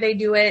it, whether they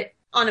do it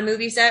on a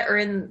movie set or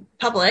in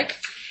public.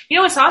 You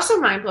know, it's also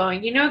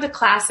mind-blowing. You know the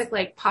classic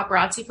like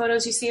paparazzi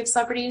photos you see of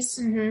celebrities?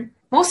 Mm-hmm.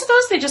 Most of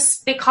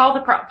those, they call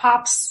the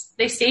pops,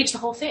 they stage the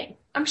whole thing.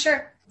 I'm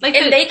sure. Like,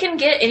 and they can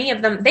get any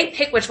of them. They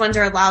pick which ones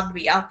are allowed to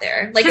be out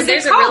there. Like, if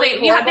there's a really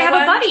they have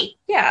one, a buddy.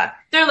 Yeah.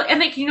 And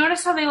like, you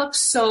notice how they look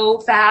so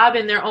fab,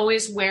 and they're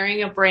always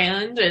wearing a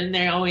brand, and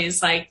they're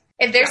always like...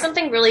 If there's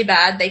something really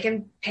bad, they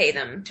can pay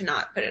them to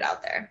not put it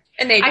out there.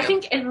 And they do. I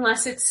think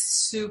unless it's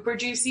super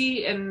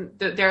juicy, and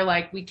they're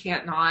like, we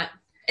can't not.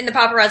 And the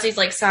paparazzi's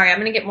like, sorry, I'm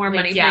going to get more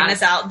money putting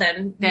this out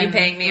than you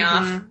paying me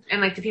off.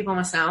 And like, the people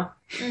must know.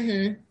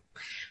 Mm-hmm.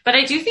 But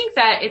I do think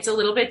that it's a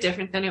little bit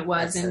different than it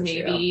was in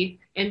maybe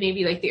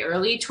like the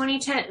early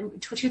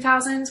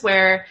 2000s,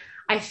 where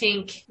I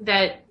think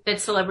that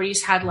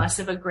celebrities had less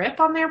of a grip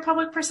on their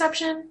public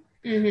perception.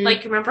 Mm-hmm.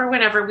 Like, remember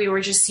whenever we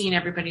were just seeing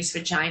everybody's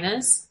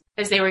vaginas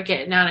as they were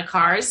getting out of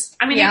cars?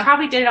 I mean, they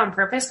probably did it on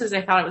purpose because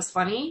they thought it was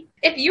funny.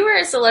 If you were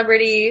a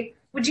celebrity,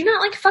 would you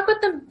not like fuck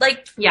with them?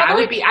 Like, yeah, I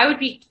would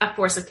be a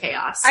force of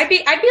chaos. I'd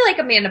be like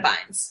Amanda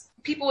Bynes.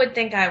 People would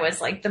think I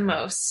was like the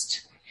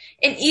most.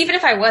 And even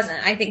if I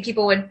wasn't, I think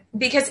people would,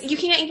 because you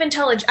can't even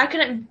tell, I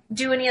couldn't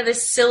do any of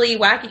this silly,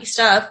 wacky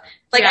stuff.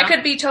 Like, I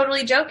could be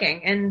totally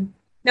joking, and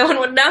no one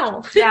would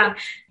know.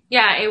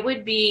 Yeah, it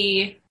would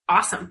be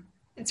awesome.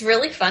 It's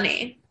really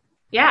funny.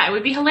 Yeah, it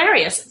would be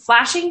hilarious.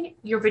 Flashing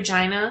your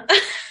vagina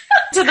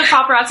to the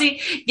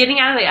paparazzi, getting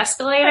out of the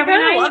Escalade every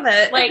night. I love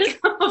it. Like,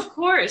 of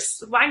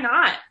course. Why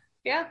not?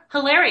 Yeah.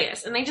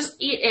 Hilarious. And they just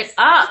eat it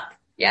up.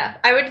 Yeah.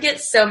 I would get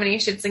so many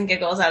shits and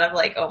giggles out of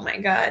like, oh my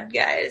God,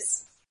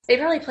 guys. They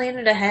probably plan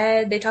it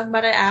ahead. They talk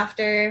about it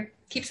after.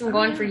 Keeps them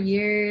going for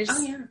years.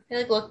 Oh, yeah. They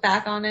like look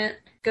back on it.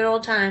 Good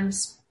old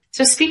times.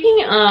 So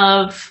speaking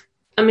of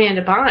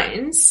Amanda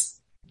Bynes,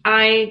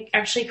 I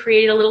actually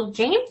created a little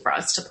game for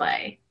us to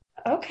play.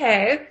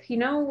 Okay. You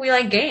know, we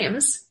like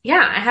games.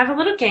 Yeah, I have a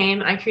little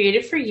game I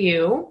created for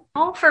you.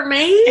 All for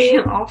me?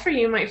 All for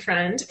you, my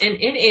friend. And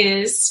it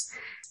is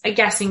a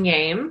guessing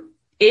game.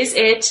 Is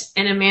it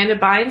an Amanda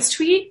Bynes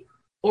tweet,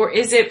 or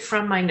is it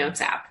from my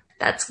notes app?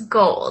 That's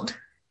gold.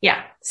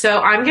 Yeah.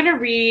 So I'm going to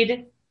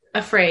read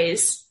a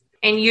phrase,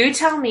 and you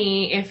tell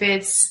me if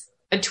it's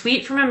a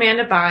tweet from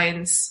Amanda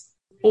Bynes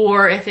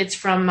or if it's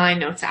from my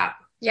notes app.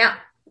 Yeah.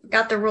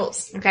 Got the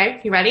rules.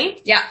 Okay. You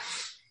ready? Yeah.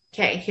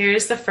 Okay.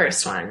 Here's the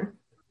first one.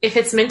 If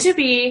it's meant to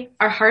be,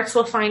 our hearts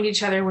will find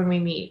each other when we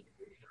meet.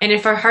 And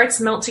if our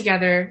hearts melt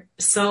together,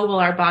 so will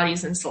our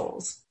bodies and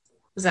souls.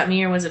 Was that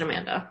me or was it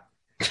Amanda?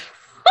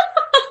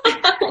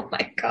 Oh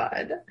my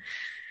God.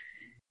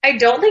 I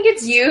don't think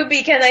it's you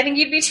because I think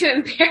you'd be too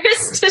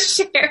embarrassed to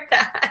share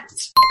that.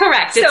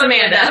 Correct. It's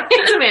Amanda.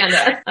 It's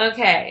Amanda.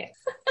 Okay.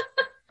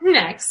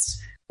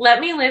 Next. Let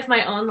me live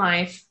my own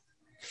life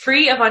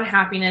free of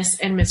unhappiness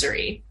and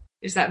misery.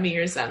 Is that me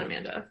or is that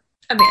Amanda?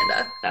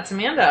 Amanda. That's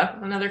Amanda.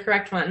 Another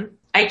correct one.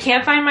 I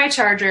can't find my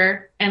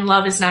charger and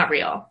love is not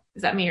real.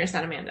 Is that me or is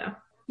that Amanda?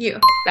 You.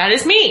 That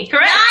is me.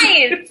 Correct.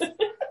 Nice.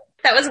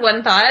 That was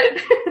one thought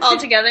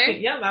altogether.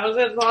 Yeah, that was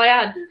it. That's all I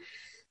had.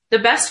 The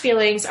best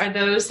feelings are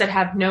those that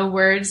have no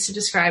words to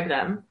describe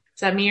them.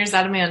 Is that me or is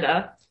that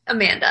Amanda?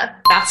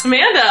 Amanda. That's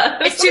Amanda.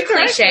 That's it's too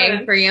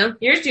cliche for you.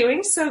 You're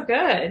doing so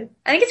good.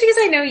 I think it's because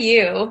I know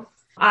you.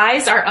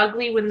 Eyes are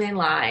ugly when they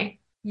lie.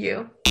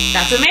 You.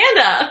 That's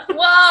Amanda.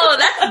 Whoa,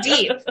 that's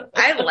deep.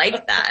 I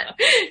like that.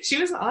 She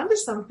was onto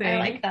something. I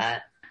like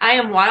that. I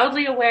am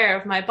wildly aware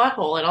of my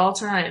butthole at all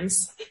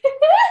times.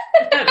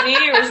 Is that me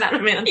or is that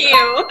Amanda?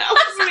 You. That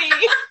was me.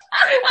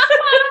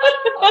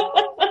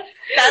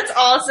 That's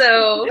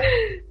also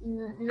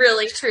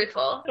really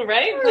truthful.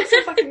 Right? That's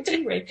a fucking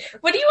tea right there.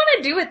 What do you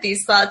want to do with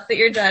these thoughts that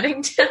you're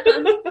jotting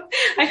down?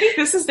 I think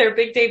this is their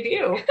big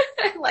debut.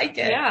 I like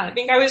it. Yeah, I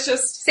think I was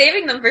just...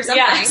 saving them for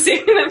something. Yeah,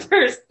 saving them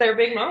for their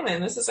big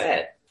moment. This is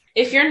it.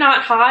 If you're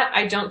not hot,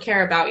 I don't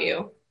care about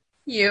you.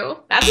 You.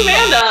 That's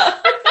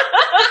Amanda.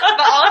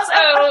 But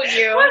also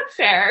you.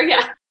 Fair,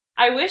 yeah.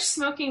 I wish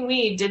smoking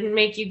weed didn't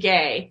make you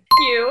gay.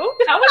 You.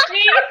 That was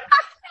me.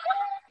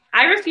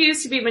 I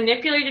refuse to be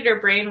manipulated or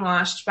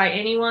brainwashed by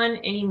anyone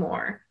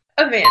anymore.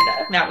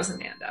 Amanda. That was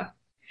Amanda.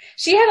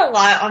 She had a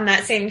lot on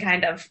that same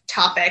kind of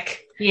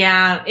topic.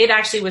 Yeah, it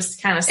actually was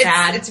kind of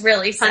sad. It's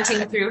really sad.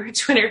 Hunting through her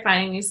Twitter,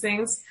 finding these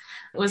things.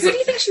 Who do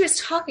you think she was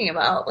talking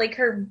about? Like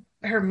her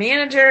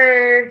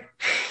manager?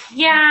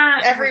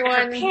 Yeah.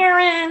 Everyone? Her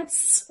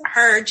parents.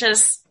 Her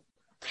just...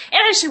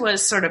 And she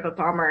was sort of a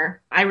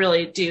bummer. I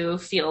really do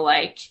feel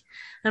like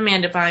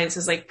Amanda Bynes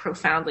is like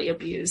profoundly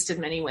abused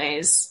in many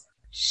ways.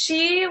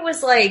 She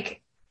was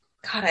like,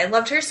 God, I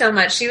loved her so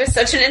much. She was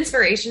such an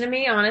inspiration to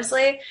me,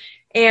 honestly.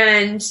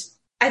 And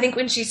I think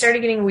when she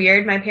started getting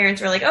weird, my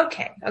parents were like,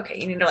 okay,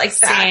 you need to like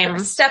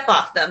step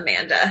off the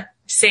Amanda.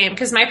 Same,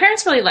 because my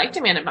parents really liked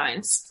Amanda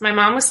Bynes. My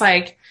mom was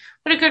like,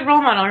 what a good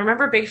role model.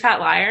 Remember Big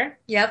Fat Liar?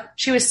 Yep.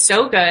 She was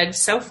so good,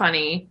 so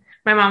funny.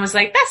 My mom was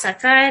like, that's a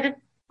good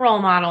role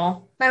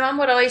model. My mom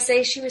would always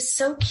say she was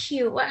so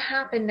cute. What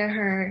happened to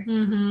her?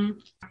 Mm-hmm.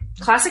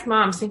 Classic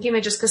moms, thinking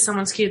that just because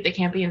someone's cute, they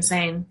can't be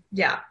insane.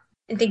 Yeah.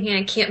 And thinking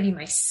I can't be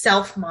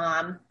myself,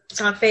 Mom.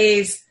 It's not a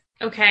phase.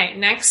 Okay,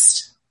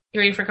 next. You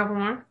ready for a couple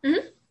more?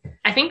 Mm-hmm.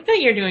 I think that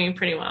you're doing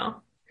pretty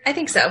well. I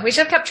think so. We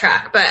should have kept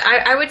track, but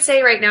I would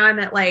say right now I'm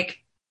at like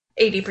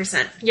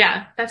 80%.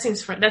 Yeah, that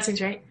seems right.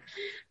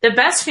 The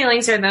best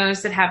feelings are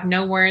those that have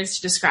no words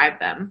to describe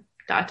them. ...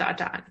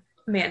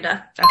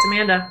 Amanda. That's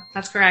Amanda.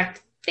 That's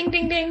correct. Ding,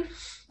 ding, ding.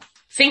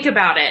 Think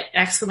about it! !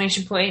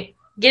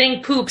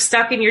 Getting poop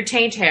stuck in your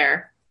taint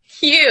hair.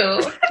 You.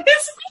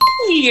 It's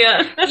me!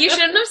 You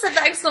shouldn't have said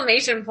the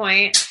exclamation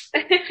point.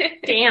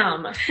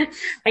 Damn.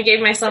 I gave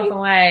myself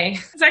away.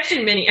 There's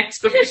actually many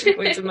exclamation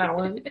points in that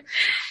one.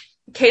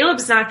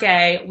 Caleb's not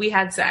gay. We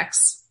had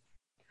sex.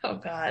 Oh,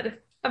 God.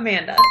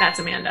 Amanda. That's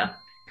Amanda.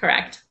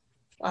 Correct.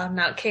 Well, I'm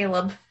not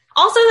Caleb.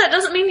 Also, that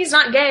doesn't mean he's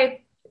not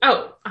gay.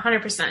 Oh,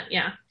 100%.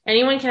 Yeah.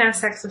 Anyone can have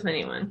sex with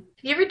anyone.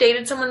 Have you ever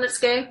dated someone that's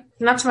gay?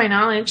 Not to my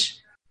knowledge.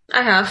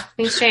 I have.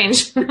 Things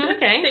change.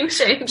 Okay. Things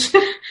change.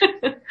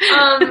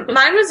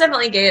 Mine was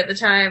definitely gay at the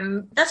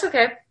time. That's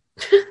okay.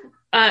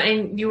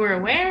 And you were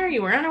aware?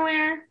 You were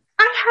unaware?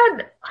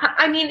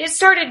 It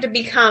started to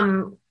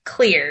become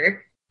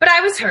clear, but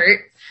I was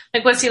hurt.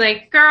 Like, was he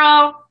like,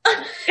 girl?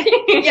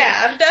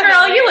 Yeah,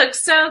 definitely. Girl, you look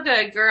so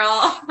good, girl.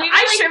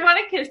 I sure want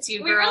to kiss you,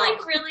 girl. We were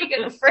like really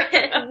good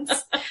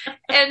friends.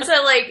 And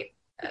so like,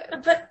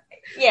 but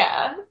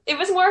yeah, it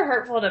was more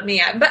hurtful to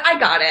me, but I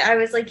got it. I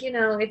was like,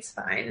 it's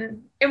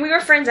fine. And we were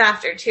friends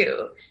after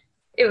too.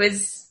 It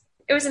was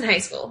in high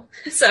school.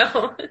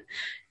 So,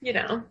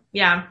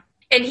 Yeah.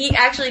 And he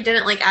actually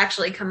didn't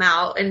actually come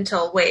out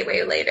until way,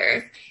 way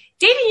later.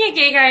 Dating a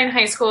gay guy in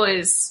high school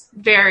is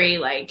very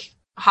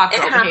hot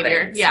girl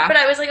behavior. Yeah. But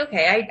I was like,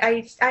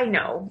 okay, I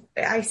know.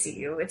 I see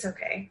you. It's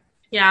okay.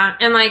 Yeah.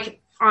 And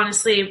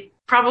honestly,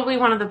 probably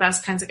one of the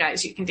best kinds of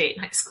guys you can date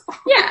in high school.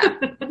 Yeah.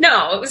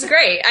 No, it was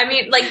great. I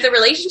mean, the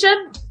relationship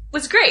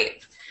was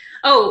great.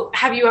 Oh,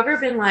 have you ever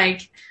been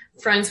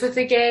friends with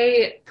a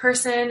gay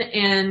person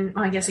and,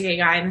 well, I guess a gay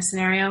guy in this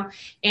scenario,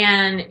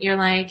 and you're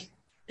like,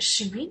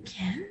 should we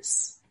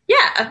kiss?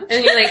 Yeah.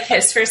 And you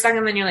kiss for a second,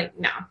 and then you're like,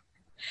 no.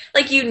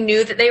 You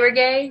knew that they were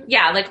gay?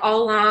 Yeah,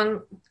 all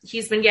along,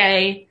 he's been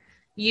gay.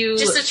 You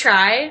just to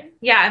try?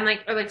 Yeah, and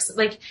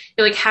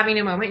you're having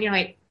a moment, and you're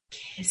like,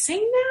 kissing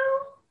now?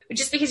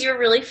 Just because you were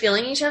really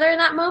feeling each other in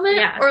that moment?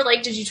 Yeah. Or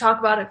did you talk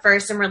about it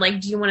first and were like,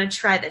 do you want to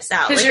try this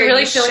out? Because you're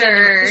really feeling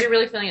it. You're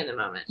really feeling it in the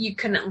moment. You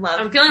couldn't love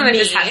me. I'm feeling like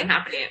this hasn't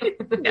happened to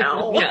you.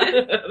 No. Yeah,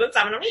 that's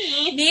happened to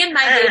me. Me and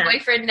my gay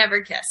boyfriend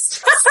never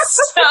kissed.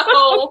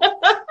 So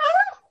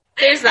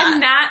there's that.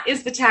 And that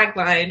is the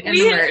tagline and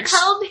the merch.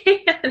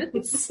 We held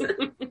hands.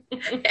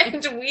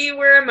 And we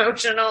were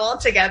emotional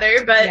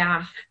together, but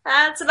yeah,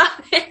 that's about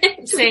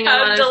it. Saying a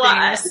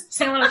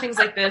lot of things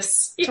like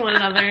this to one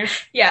another.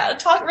 Yeah,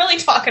 really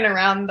talking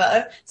around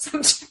the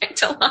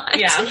subject a lot.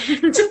 Yeah.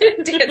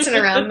 Dancing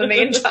around the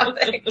main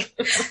topic.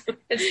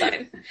 It's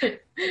fine.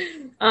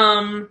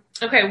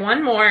 Okay,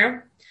 one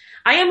more.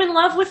 I am in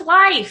love with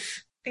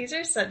life. These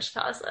are such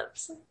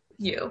toss-ups.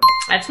 You.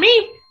 That's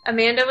me.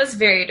 Amanda was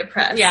very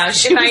depressed. Yeah,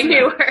 if I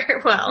knew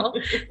her well.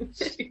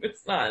 She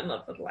was not in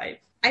love with life.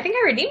 I think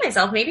I redeemed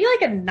myself. Maybe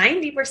a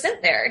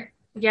 90% there.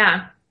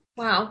 Yeah.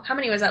 Wow. How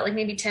many was that?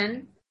 Maybe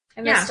 10?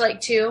 I missed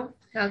 2.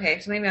 Okay,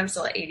 so maybe I'm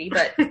still at 80,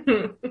 but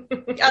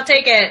I'll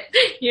take it.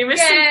 You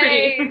missed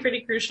some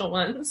pretty crucial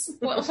ones.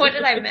 What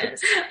did I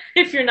miss?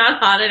 If you're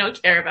not hot, I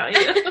don't care about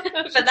you.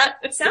 But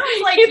that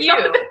sounds like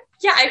you.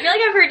 Yeah, I feel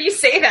like I've heard you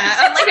say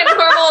that on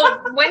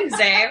a normal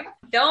Wednesday.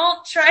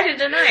 Don't try to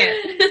deny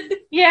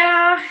it.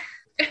 Yeah.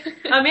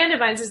 Amanda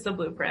Bynes is the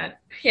blueprint.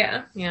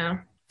 Yeah. Yeah.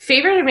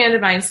 Favorite Amanda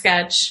Bynes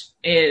sketch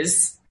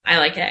is I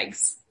Like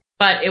Eggs.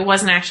 But it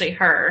wasn't actually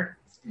her.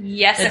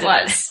 Yes, it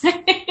was.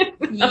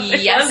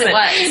 Yes, it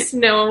was.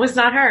 No, it was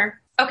not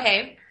her.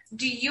 Okay.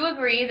 Do you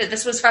agree that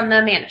this was from the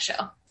Amanda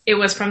Show? It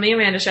was from the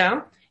Amanda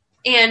Show.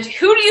 And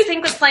who do you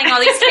think was playing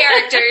all these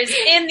characters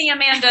in the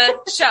Amanda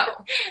Show?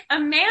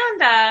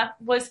 Amanda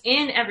was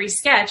in every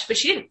sketch, but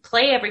she didn't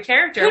play every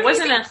character. It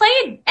wasn't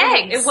played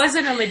eggs. It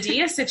wasn't a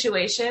Medea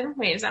situation.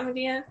 Wait, is that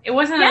Medea? It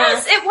wasn't.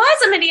 Yes, it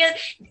was a Medea.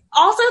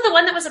 Also, the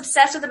one that was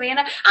obsessed with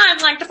Amanda.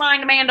 I'd like to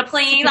find Amanda,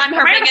 please. I'm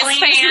her biggest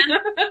fan.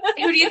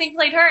 Who do you think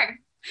played her?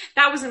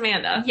 That was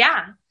Amanda.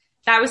 Yeah.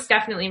 That was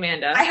definitely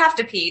Amanda. I have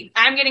to pee.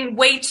 I'm getting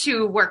way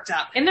too worked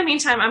up. In the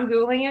meantime, I'm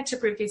Googling it to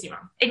prove Casey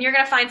wrong. And you're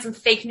going to find some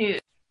fake news.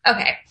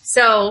 Okay,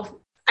 so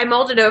I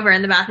molded over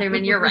in the bathroom,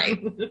 and you're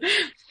right.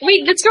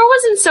 Wait, this girl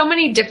was in so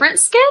many different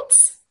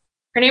skits?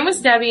 Her name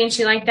was Debbie, and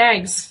she liked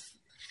eggs.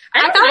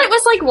 I thought it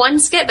was like one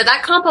skit, but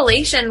that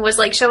compilation was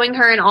like showing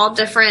her in all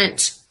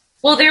different.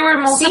 Well, there were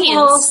multiple,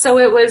 scenes. So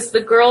it was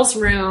the girls'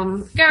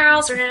 room.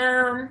 Girls'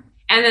 room.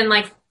 And then,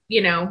 like,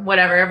 you know,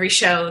 whatever, every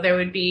show, there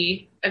would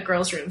be a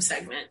girls' room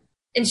segment.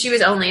 And she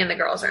was only in the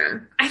girls'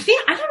 room. I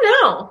don't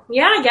know.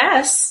 Yeah, I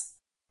guess.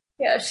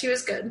 Yeah, she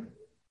was good.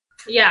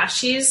 Yeah,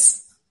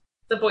 she's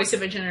the voice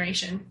of a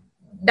generation.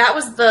 That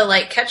was the,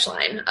 like,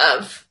 catchline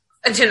of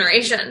a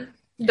generation.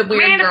 The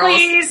weird Amanda, girls.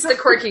 Please. The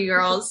quirky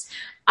girls.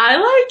 I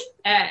like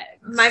eggs.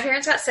 My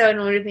parents got so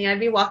annoyed with me. I'd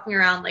be walking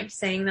around, like,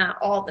 saying that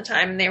all the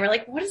time. And they were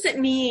like, what does it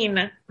mean?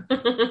 They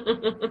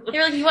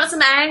were like, you want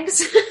some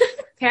eggs?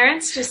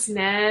 Parents just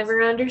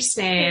never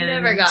understand. They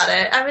never got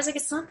it. I was like,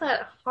 it's not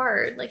that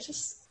hard. Like,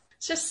 it's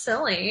just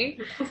silly.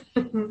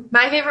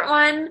 My favorite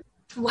one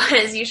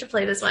was, you should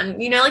play this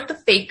one. You know, like, the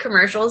fake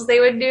commercials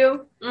they would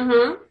do?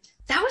 Mm-hmm.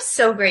 That was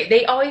so great.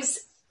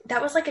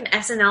 That was like an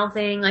SNL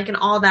thing, like an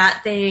All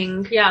That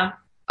thing. Yeah.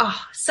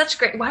 Oh, such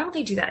great. Why don't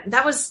they do that?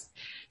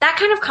 That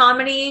kind of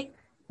comedy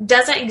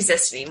doesn't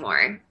exist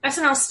anymore.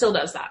 SNL still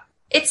does that.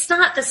 It's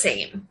not the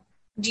same.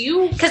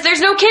 Because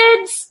there's no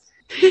kids.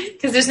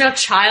 Because there's no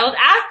child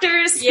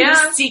actors. Yeah.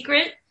 The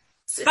secret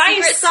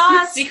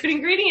sauce. Secret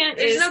ingredient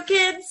There's is no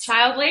kids.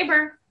 child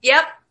labor.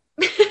 Yep.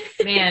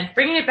 Man,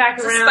 bringing it back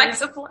It's around. a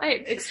spice of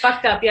life. It's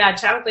fucked up. Yeah,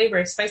 child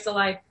labor, spice of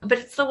life. But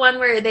it's the one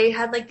where they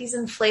had like these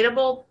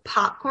inflatable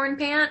popcorn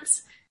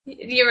pants. Do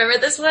you remember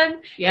this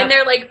one? Yeah. And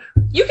they're like,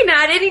 you can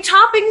add any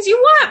toppings you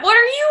want. What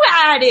are you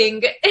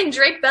adding? And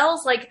Drake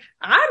Bell's like,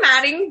 I'm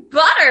adding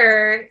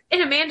butter.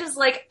 And Amanda's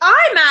like,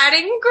 I'm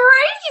adding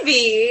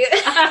gravy.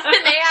 And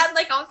they add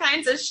like all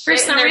kinds of shit For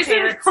some in their reason,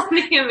 pants. on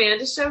the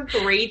Amanda show,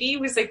 gravy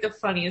was like the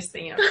funniest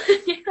thing ever.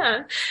 Yeah.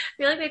 I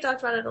feel like they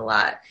talked about it a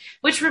lot.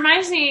 Which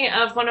reminds me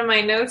of one of my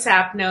Notes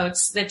app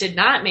notes that did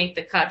not make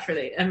the cut for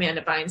the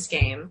Amanda Bynes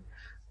game.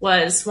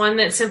 Was one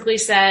that simply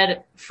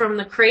said, from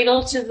the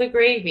cradle to the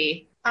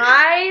gravy.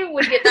 I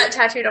would get that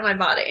tattooed on my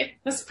body.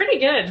 That's pretty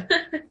good.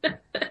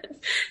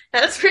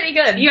 That's pretty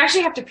good. You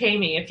actually have to pay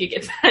me if you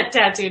get that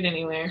tattooed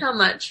anywhere. How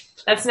much?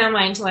 That's now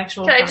my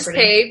intellectual Can I property. just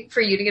pay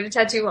for you to get a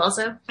tattoo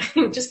also?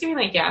 Just give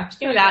me just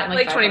give me that and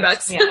like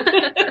 $20. Yeah.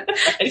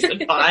 I said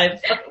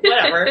 $5.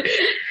 Whatever.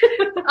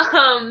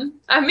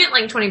 I meant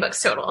like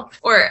 $20 total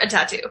or a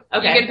tattoo.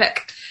 Okay. You can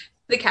pick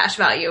the cash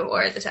value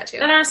or the tattoo.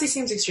 That honestly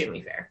seems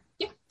extremely fair.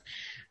 Yeah.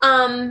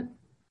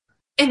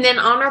 And then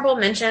honorable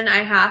mention,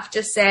 I have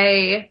to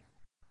say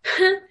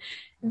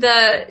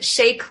the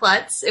Shea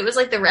Klutz. It was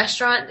like the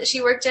restaurant that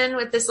she worked in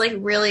with this like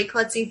really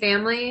klutzy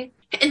family.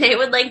 And they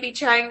would like be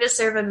trying to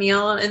serve a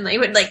meal and they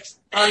would like,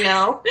 oh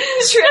no,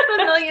 trip a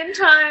million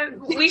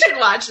times. We should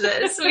watch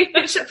this.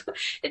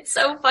 It's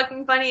so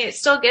fucking funny. It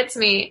still gets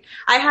me.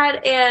 I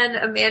had an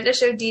Amanda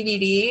Show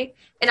DVD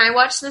and I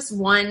watched this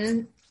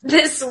one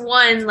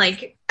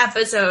like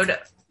episode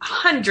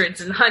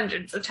hundreds and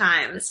hundreds of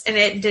times and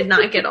it did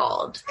not get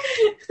old.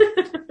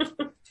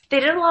 They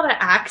did a lot of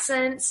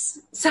accents,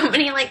 so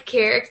many like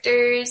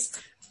characters.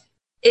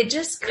 It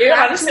just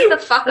cracks me the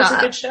fuck up. That's a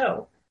good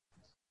show.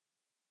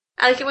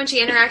 I like it when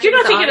she interacts You're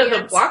with the not thinking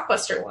audience. of the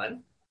Blockbuster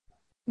one.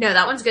 No,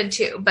 that one's good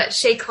too, but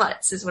Shea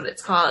Klutz is what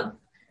it's called.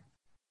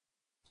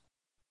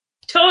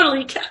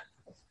 Totally Kyle.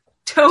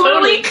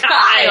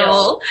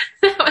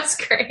 That was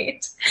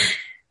great.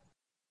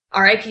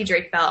 R.I.P.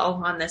 Drake Bell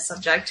on this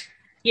subject.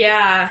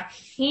 Yeah,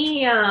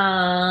 he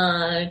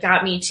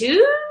got me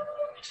too.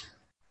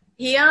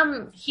 He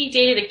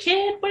dated a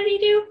kid. What did he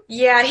do?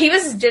 Yeah, he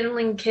was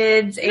diddling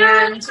kids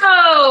and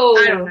no!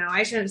 I don't know.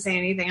 I shouldn't say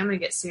anything. I'm gonna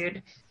get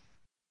sued.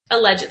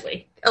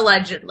 Allegedly.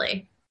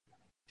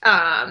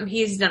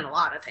 He's done a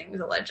lot of things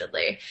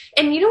allegedly.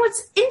 And you know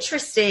what's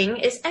interesting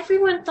is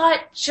everyone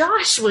thought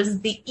Josh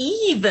was the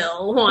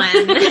evil one.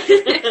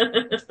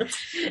 I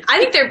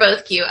think they're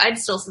both cute. I'd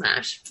still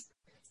smash.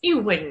 You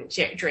wouldn't,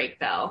 Drake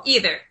Bell.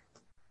 Either.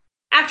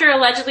 After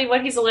allegedly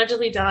what he's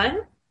allegedly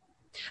done?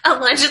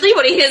 Allegedly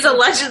what he has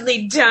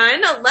allegedly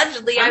done.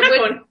 Allegedly I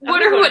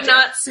would or would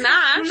not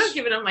smash. I'm not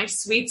giving up my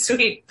sweet,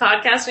 sweet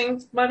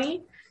podcasting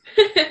money.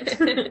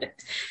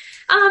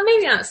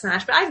 Maybe not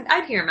smash, but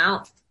I'd hear him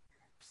out.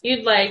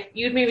 You'd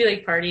maybe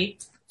like party.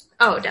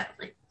 Oh,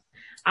 definitely.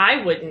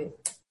 I wouldn't.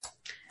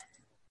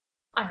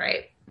 All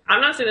right.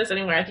 I'm not saying this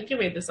anywhere. I think you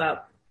made this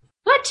up.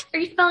 What? Are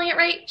you spelling it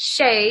right?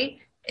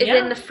 Shay is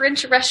in the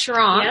French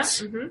restaurant. Yeah.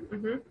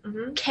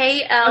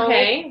 K-L.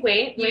 Okay,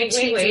 wait. We're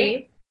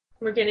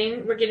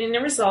getting the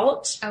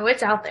result. Oh,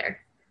 it's out there.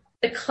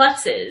 The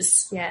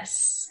Klutzes.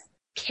 Yes.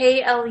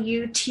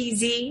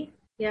 K-L-U-T-Z.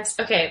 Yes.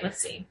 Okay, let's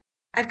see.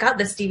 I've got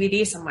this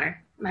DVD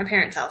somewhere. My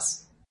parents'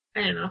 house.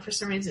 I don't know. For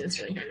some reason, it's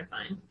really hard to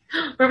find.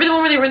 Remember the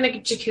one where they were in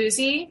the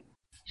jacuzzi?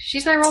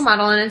 She's my role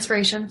model and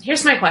inspiration.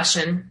 Here's my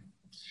question.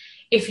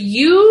 If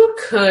you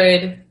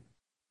could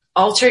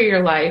alter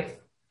your life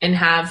and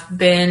have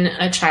been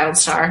a child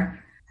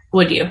star,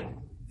 would you?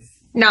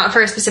 Not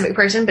for a specific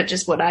person, but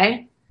just would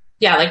I?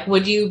 Yeah, like,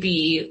 would you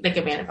be like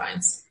Amanda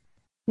Bynes?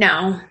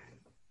 No.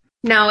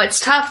 No, it's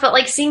tough, but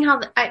like seeing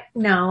how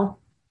no.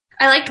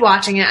 I liked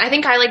watching it. I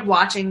think I like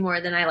watching more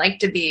than I like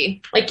to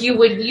be. Like you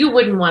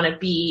wouldn't want to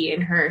be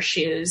in her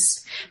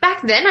shoes.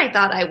 Back then I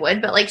thought I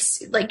would, but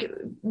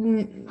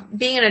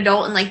being an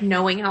adult and like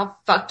knowing how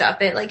fucked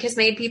up it like has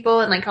made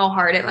people and like how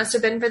hard it must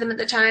have been for them at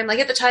the time. Like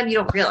at the time you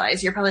don't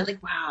realize. You're probably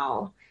like,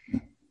 wow,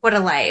 what a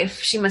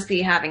life. She must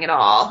be having it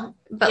all.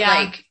 But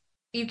like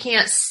you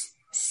can't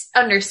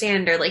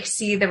understand or like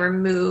see the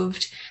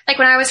removed. Like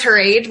when I was her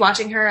age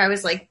watching her, I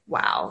was like,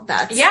 wow,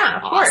 that's of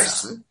awesome.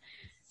 Course.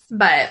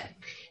 But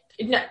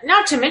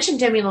not to mention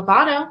Demi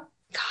Lovato.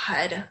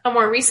 God. A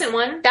more recent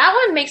one. That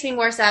one makes me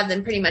more sad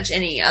than pretty much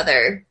any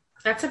other.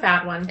 That's a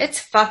bad one. It's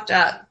fucked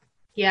up.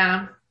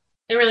 Yeah.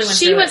 It really went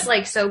She was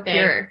like so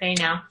pure. They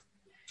now.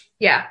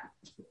 Yeah.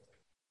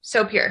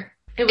 So pure.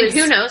 It was,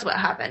 and who knows what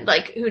happened?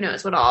 Like, who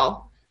knows what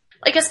all.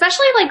 Like,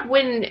 especially like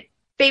when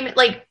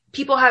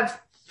people have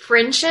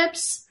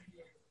friendships.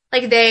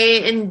 Like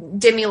they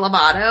and Demi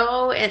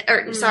Lovato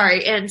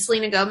and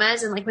Selena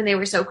Gomez, and like when they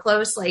were so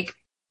close, like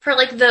for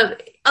like the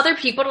other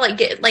people to like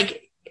get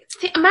like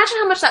imagine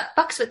how much that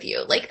fucks with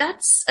you. Like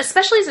that's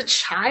especially as a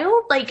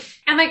child, like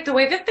and like the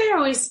way that they're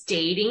always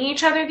dating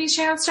each other, these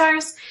child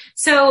stars.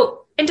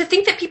 So and to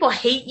think that people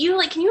hate you,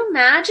 like can you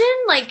imagine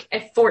like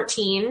at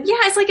 14? Yeah,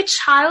 it's like a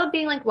child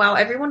being like, wow,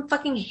 everyone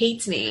fucking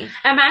hates me.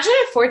 Imagine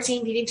at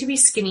 14 needing to be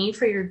skinny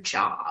for your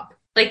job.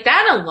 Like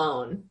that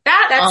alone.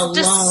 That's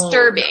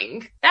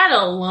disturbing. That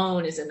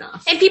alone is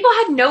enough. And people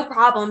had no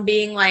problem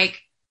being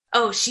like,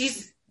 oh,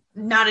 she's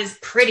not as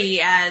pretty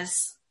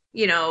as,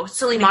 you know,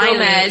 Selena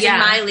Gomez and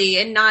Miley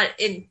and not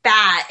in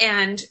fat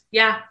and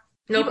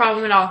no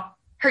problem at all.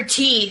 Her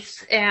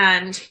teeth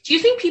and do you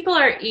think people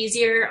are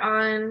easier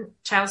on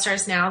child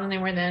stars now than they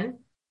were then?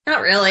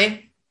 Not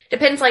really.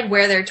 Depends like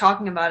where they're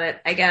talking about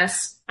it, I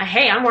guess.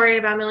 Hey, I'm worried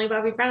about Millie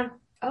Bobby Brown.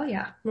 Oh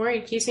yeah. I'm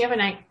worried. Keeps me up at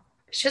night.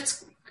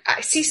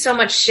 I see so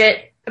much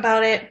shit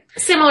about it.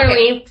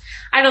 Similarly,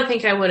 I don't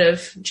think I would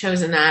have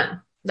chosen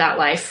that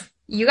life.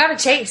 You got a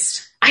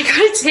taste. I got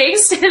a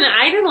taste and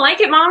I didn't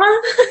like it,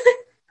 Mama.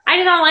 I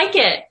did not like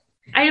it.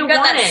 I didn't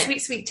want it. Sweet,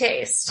 sweet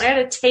taste. I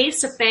had a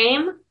taste of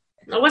fame.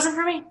 It wasn't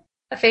for me.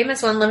 A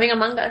famous one living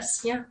among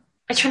us. Yeah.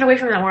 I turned away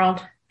from that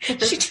world.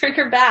 She turned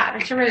her back. I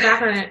turned my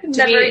back on it.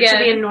 Never again.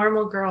 To be a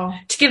normal girl.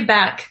 To give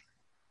back.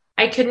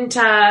 I couldn't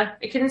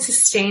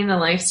sustain the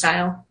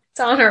lifestyle. It's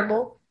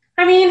honorable.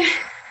 I mean,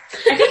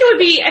 I think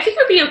it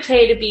would be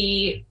okay to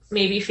be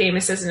maybe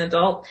famous as an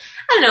adult.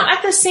 I don't know.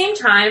 At the same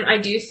time, I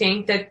do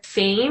think that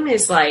fame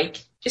is like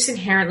just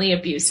inherently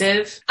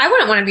abusive. I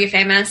wouldn't want to be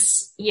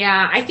famous.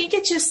 Yeah, I think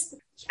it just,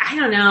 I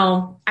don't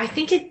know. I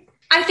think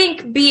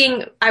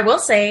being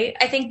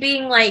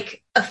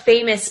like a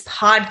famous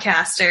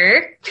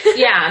podcaster.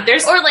 Yeah,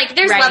 there's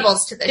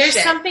levels to this There's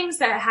shit. some things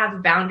that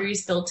have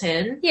boundaries built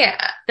in.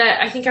 Yeah.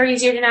 That I think are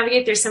easier to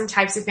navigate. There's some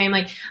types of fame,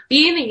 like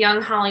being a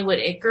young Hollywood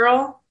it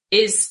girl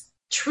is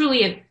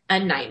truly a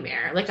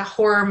nightmare, like a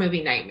horror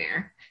movie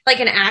nightmare. Like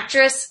an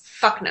actress?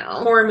 Fuck no.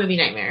 Horror movie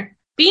nightmare.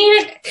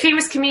 Being a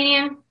famous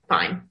comedian?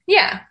 Fine.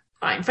 Yeah.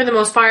 Fine. For the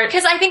most part.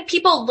 Because I think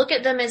people look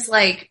at them as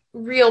like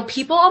real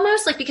people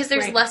almost, like because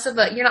there's less of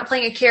you're not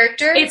playing a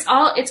character. It's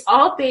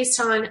all based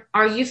on,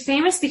 are you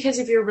famous because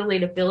of your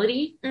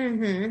relatability?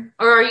 Mm-hmm.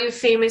 Or are you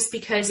famous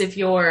because of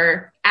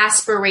your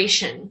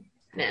aspirationness?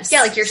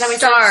 Yeah, like your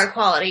star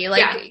quality.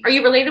 Like, yeah. Are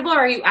you relatable or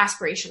are you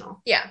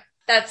aspirational? Yeah.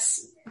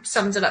 That's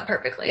sums it up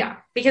perfectly. Yeah.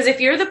 Because if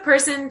you're the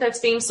person that's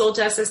being sold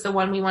to us as the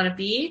one we want to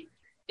be,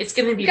 it's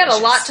going to be you got vicious.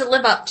 A lot to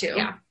live up to.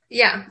 Yeah.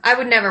 Yeah. I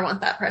would never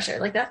want that pressure.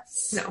 Like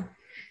that's... No.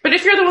 But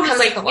if you're the one that's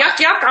like,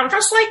 yuck, I'm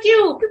just like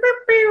you.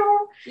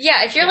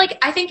 Yeah. If you're like,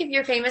 I think if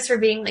you're famous for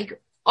being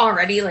like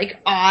already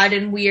like odd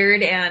and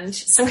weird and...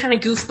 Some kind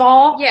of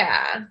goofball.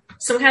 Yeah.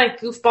 Some kind of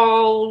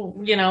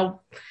goofball, you know...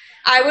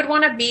 I would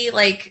want to be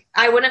like,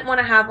 I wouldn't want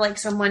to have like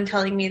someone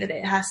telling me that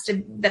I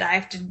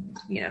have to,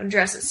 you know,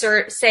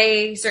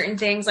 say certain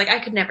things. Like I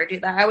could never do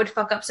that. I would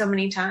fuck up so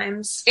many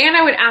times. And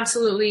I would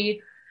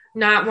absolutely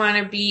not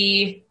want to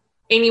be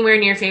anywhere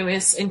near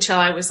famous until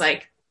I was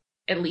like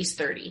at least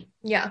 30.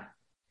 Yeah.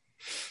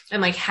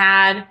 And like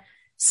had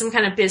some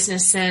kind of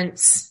business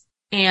sense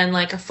and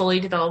like a fully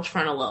developed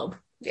frontal lobe.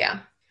 Yeah.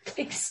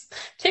 Takes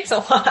a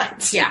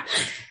lot. Yeah.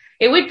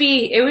 It would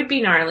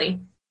be gnarly.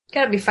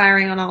 Gotta be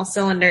firing on all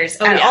cylinders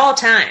at all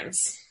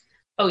times.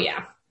 Oh,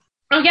 yeah.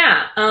 Oh,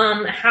 yeah.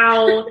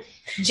 How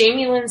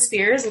Jamie Lynn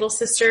Spears, little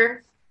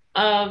sister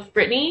of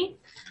Britney,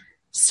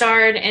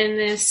 starred in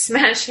this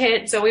smash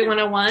hit Zoe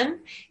 101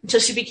 until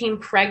she became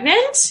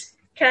pregnant.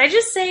 Can I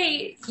just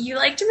say, you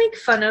like to make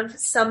fun of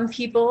some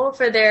people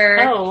for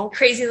their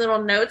crazy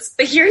little notes,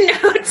 but your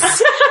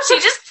notes, she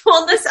just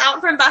pulled this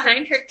out from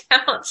behind her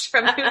couch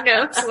from who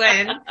knows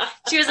when.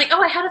 She was like,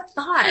 oh, I had a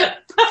thought.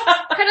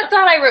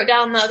 I wrote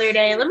down the other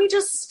day. Let me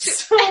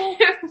just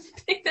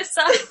pick this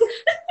up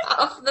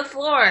off the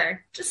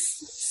floor.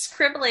 Just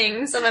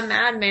scribblings of a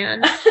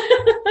madman.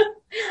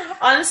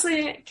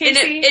 Honestly,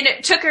 Casey. And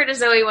it took her to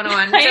Zoe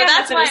 101. So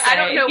that's why I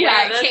don't know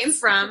where it came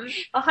from.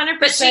 100%.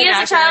 But she is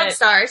accurate. a child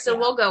star, so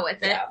we'll go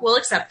with it. Yeah. We'll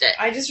accept it.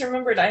 I just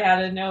remembered I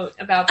had a note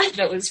about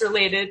that was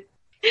related.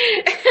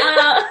 You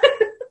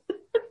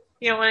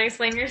don't want to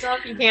explain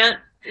yourself? You can't?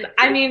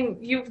 I mean,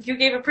 you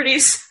gave a pretty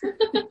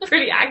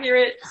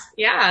accurate,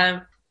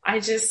 yeah. I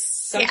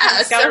just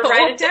sometimes gotta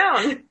write it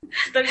down.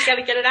 I just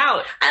gotta get it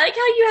out. I like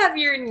how you have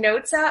your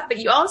notes out, but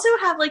you also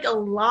have like a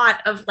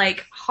lot of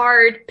like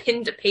hard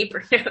pen to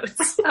paper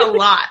notes. A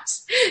lot.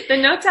 The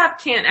notes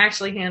app can't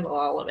actually handle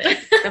all of it.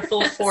 The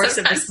full force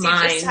of this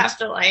mind. You just have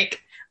to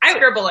like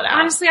scribble it out.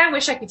 Honestly, I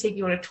wish I could take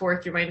you on a tour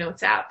through my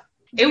notes app.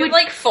 It would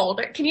like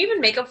folder. Can you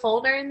even make a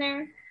folder in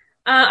there?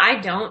 I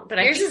don't,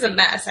 but yours is a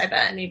mess, I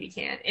bet. Maybe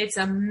can. It's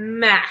a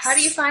mess. How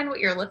do you find what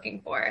you're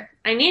looking for?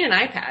 I need an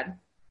iPad.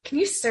 Can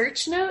you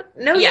search note?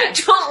 No, you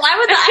don't. Why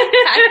would the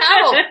iPad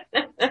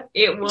help?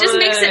 It would. Just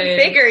makes it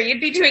bigger. You'd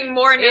be doing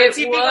more notes.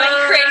 You'd be going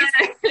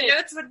crazy. The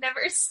notes would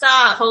never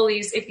stop.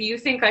 Police, if you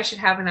think I should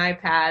have an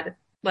iPad,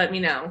 let me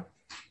know.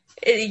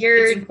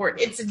 It's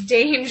important. It's a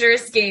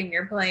dangerous game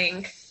you're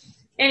playing.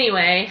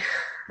 Anyway.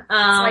 It's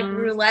like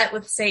roulette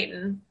with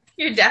Satan.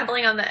 You're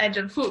dabbling on the edge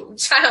of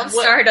child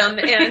stardom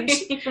and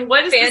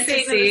what is fantasy.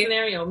 The Satan in the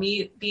scenario?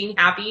 Me being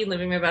happy,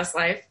 living my best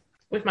life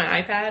with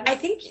my iPad? I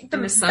think the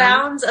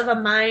bounds of a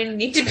mind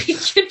need to be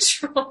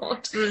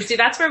controlled. See,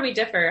 that's where we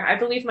differ. I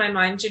believe my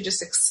mind should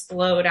just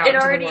explode out into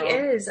the world. It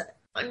already is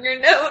on your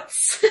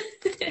notes.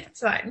 It's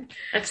fine.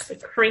 That's the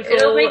crinkle.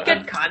 It'll make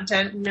good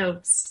content.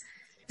 Notes.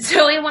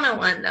 Zoe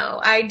 101, though.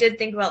 I did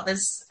think about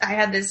this. I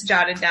had this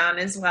jotted down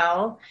as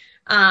well.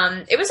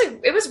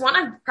 It was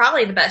one of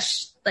probably the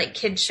best like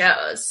kid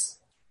shows,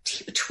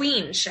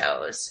 tween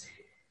shows.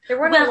 There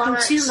weren't a lot.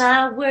 Welcome to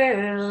my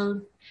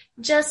world.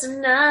 Just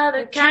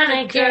another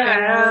kind of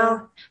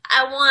girl.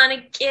 I want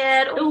to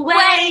get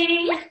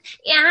away.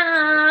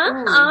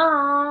 Yeah.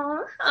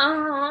 Oh.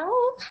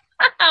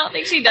 I don't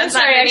think she does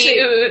that.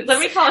 Actually, let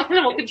me call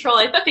animal control.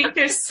 I think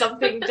there's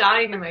something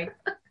dying in my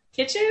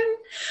kitchen.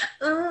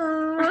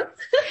 I'm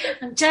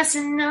just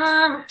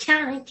another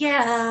kind of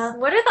girl.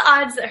 What are the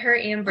odds that her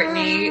and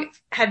Brittany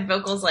had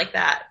vocals like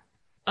that?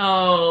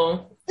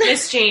 Oh,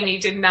 Miss Jamie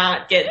did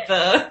not get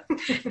that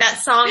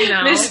song,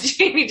 no. Miss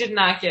Jamie did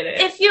not get it.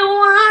 If you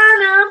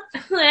wanna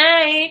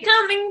play,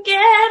 come and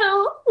get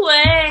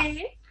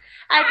away.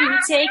 I can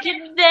take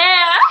it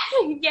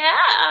there.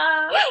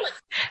 Yeah.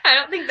 I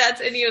don't think that's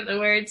any of the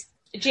words.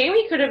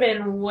 Jamie could have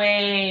been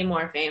way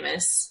more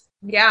famous.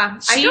 Yeah,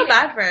 I feel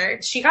bad for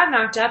her. She got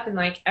knocked up and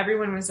like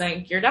everyone was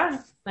like, "You're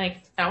done."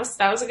 Like that was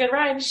a good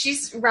ride.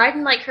 She's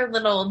writing like her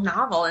little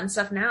novel and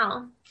stuff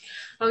now.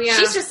 Oh yeah,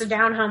 she's just a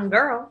down home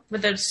girl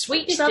with a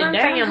sweet Southern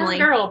family.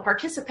 Girl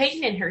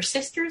participating in her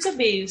sister's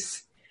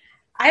abuse.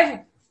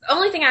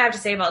 Only thing I have to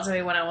say about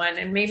Zoe 101,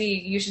 and maybe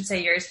you should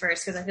say yours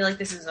first because I feel like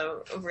this is a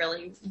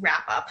really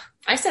wrap up.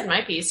 I said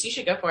my piece. You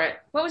should go for it.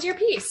 What was your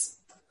piece?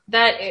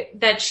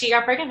 That she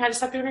got pregnant, had to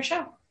stop doing her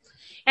show.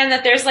 And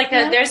that there's like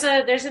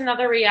there's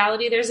another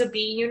reality. There's a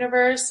B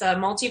universe, a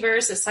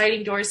multiverse, a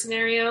sliding door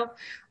scenario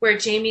where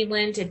Jamie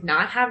Lynn did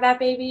not have that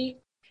baby,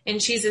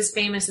 and she's as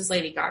famous as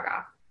Lady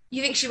Gaga.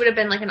 You think she would have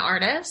been like an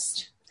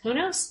artist? Who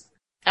knows?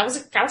 That was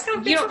kind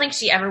of. You don't think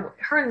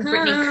her and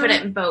Brittany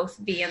couldn't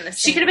both be in the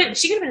same? She could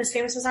have been as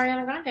famous as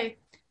Ariana Grande.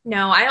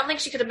 No, I don't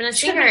think she could have been a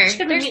singer. There's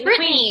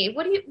Brittany.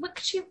 What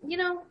could she?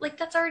 Like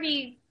that's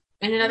already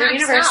in another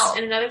universe,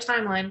 in another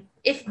timeline.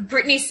 If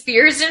Britney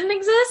Spears didn't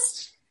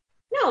exist.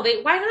 No,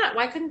 why not?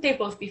 Why couldn't they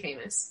both be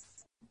famous?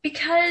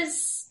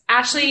 Because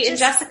Ashley and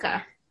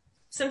Jessica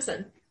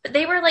Simpson. But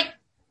they were like...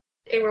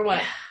 They were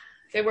what?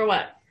 They were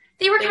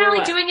kind of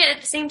like doing it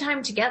at the same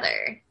time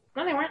together.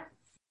 No, they weren't.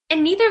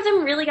 And neither of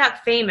them really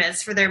got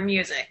famous for their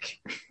music.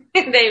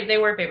 They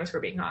were famous for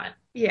being hot.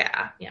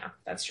 Yeah. Yeah,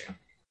 that's true.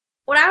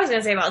 What I was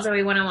going to say about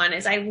Zoe 101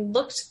 is I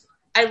looked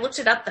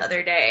it up the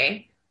other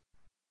day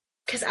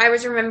because I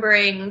was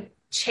remembering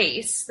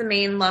Chase, the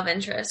main love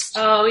interest.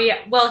 Oh, yeah.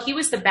 Well, he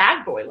was the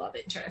bad boy love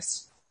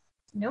interest.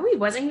 No, he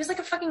wasn't. He was like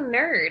a fucking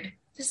nerd.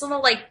 This little,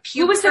 like,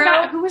 Who was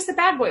the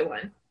bad boy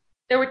one?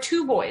 There were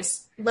two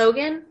boys.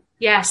 Logan?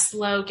 Yes,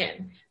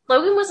 Logan.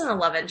 Logan wasn't a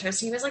love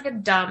interest. He was, like, a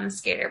dumb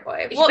skater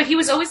boy. Well, but he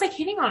was always, like,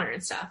 hitting on her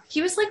and stuff.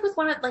 He was, like, with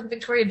one of, like,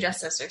 Victoria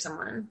Justice or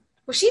someone.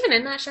 Was she even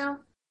in that show?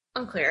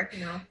 Unclear.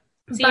 No.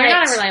 See, you're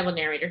not a reliable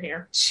narrator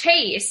here.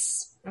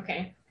 Chase.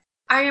 Okay.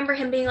 I remember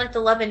him being like the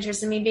love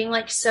interest and me being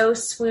like so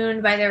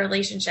swooned by their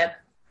relationship.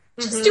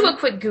 Just do a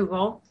quick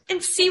Google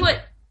and see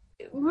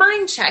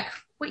mind check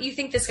what you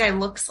think this guy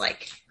looks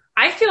like.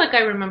 I feel like I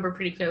remember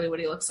pretty clearly what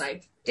he looks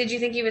like. Did you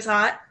think he was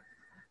hot?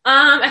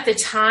 At the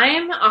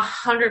time,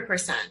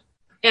 100%.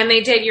 And they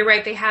did, you're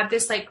right, they had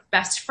this like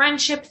best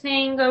friendship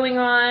thing going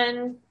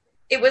on.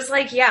 It was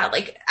like, yeah,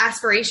 like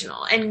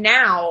aspirational. And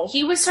now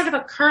he was sort of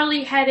a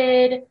curly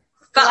headed,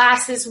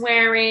 glasses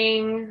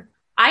wearing.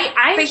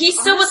 But he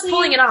still was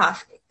pulling it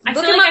off.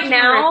 Looking like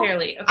now,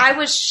 okay. I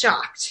was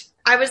shocked.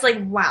 I was like,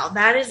 wow,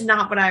 that is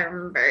not what I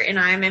remember. And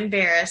I'm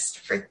embarrassed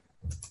for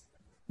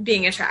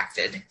being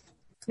attracted.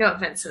 No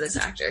offense to this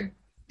actor.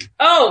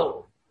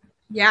 Oh.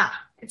 Yeah.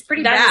 It's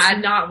pretty That bad.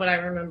 is not what I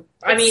remember.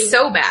 I mean,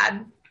 so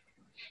bad.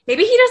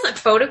 Maybe he doesn't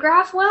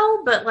photograph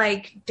well, but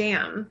like,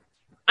 damn.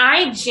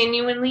 I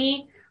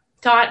genuinely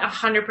thought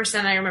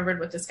 100% I remembered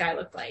what this guy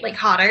looked like. Like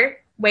hotter?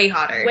 Way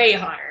hotter. Way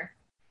hotter.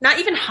 Not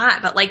even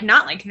hot, but like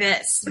not like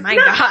this. My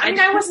God. I mean,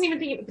 I wasn't even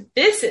thinking,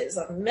 this is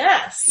a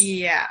mess.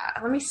 Yeah.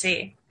 Let me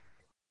see.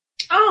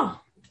 Oh,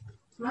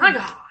 my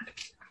God.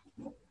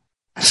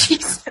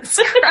 Jesus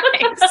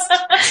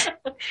Christ.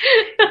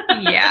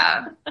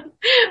 Yeah.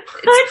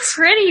 It's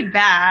pretty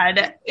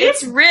bad.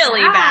 It's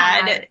really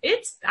bad.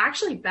 It's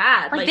actually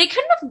bad. Like they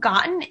couldn't have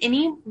gotten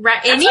any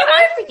right. That's what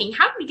I'm thinking.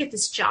 How did he get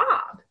this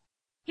job?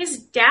 His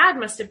dad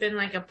must have been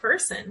like a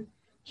person.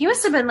 He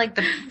must have been like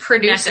the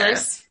producer.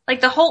 Necklace. Like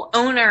the whole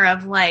owner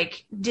of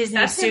like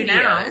Disney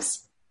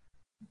Studios.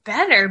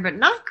 Better, but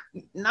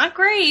not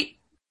great.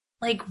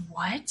 Like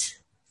what?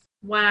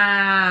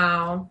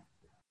 Wow.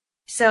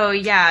 So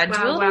yeah,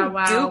 do a little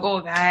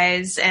Google,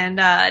 guys, and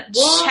check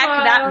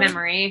that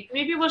memory.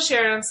 Maybe we'll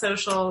share it on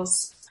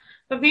socials,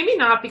 but maybe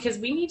not, because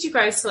we need you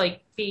guys to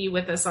like be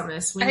with us on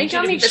this. I think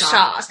y'all need the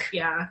shock.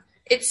 Yeah,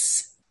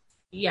 it's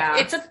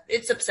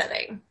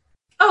upsetting.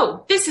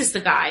 Oh, this is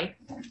the guy,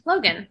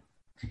 Logan.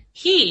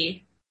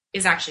 He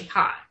is actually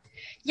hot.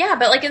 Yeah,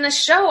 but like in the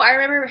show, I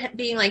remember him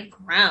being like,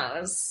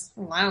 "Gross,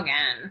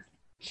 Logan."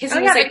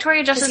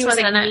 Victoria Justice was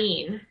like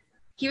mean.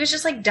 He was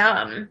just like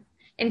dumb.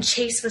 And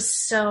Chase was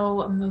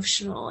so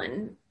emotional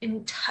and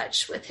in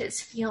touch with his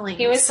feelings.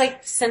 He was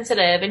like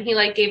sensitive, and he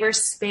like gave her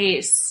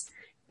space.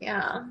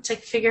 Yeah. To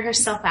like figure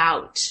herself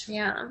out.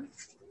 Yeah.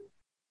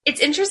 It's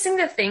interesting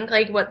to think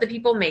like what the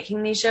people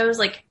making these shows,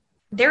 like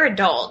they're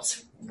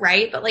adults,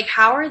 right? But like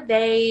how are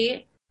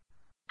they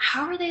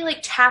like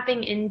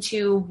tapping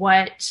into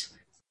what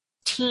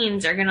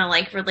teens are gonna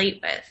like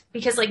relate with?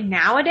 Because like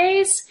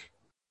nowadays,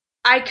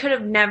 I could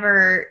have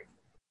never.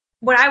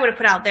 What I would have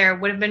put out there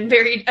would have been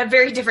a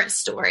very different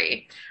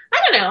story.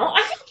 I don't know.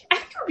 I think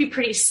it would be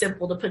pretty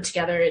simple to put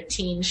together a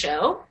teen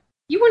show.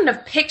 You wouldn't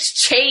have picked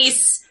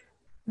Chase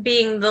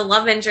being the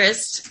love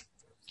interest.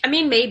 I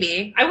mean,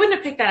 maybe. I wouldn't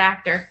have picked that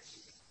actor.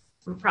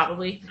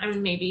 Probably. I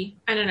mean, maybe.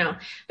 I don't know.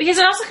 Because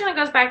it also kind of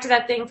goes back to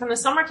that thing from the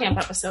summer camp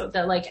episode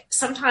that like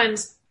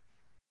sometimes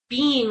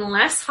being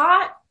less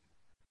hot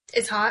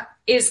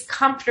is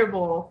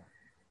comfortable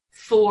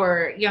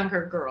for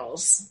younger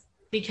girls.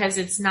 Because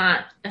it's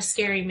not a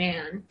scary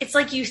man. It's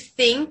like you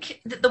think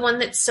that the one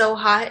that's so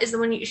hot is the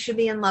one you should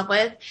be in love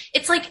with.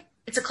 It's like,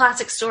 it's a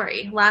classic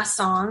story. Last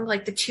song,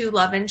 like the two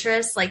love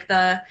interests, like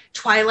the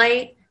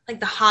Twilight,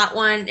 like the hot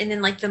one, and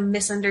then like the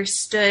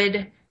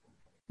misunderstood,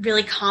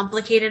 really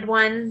complicated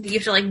one that you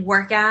have to like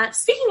work at.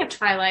 Speaking of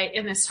Twilight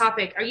in this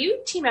topic, are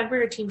you Team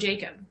Edward or Team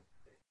Jacob?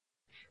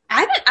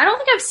 I don't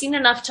think I've seen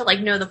enough to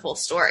like know the full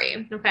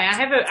story. Okay, I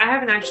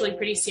have an actually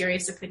pretty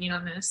serious opinion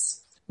on this.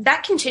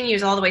 That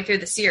continues all the way through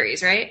the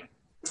series, right?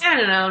 I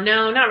don't know.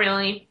 No, not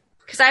really.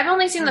 Because I've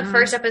only seen the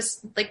first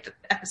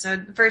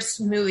the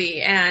first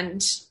movie,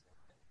 and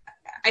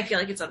I feel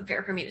like it's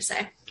unfair for me to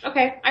say.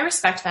 Okay, I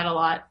respect that a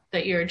lot.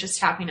 That you're just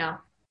tapping out.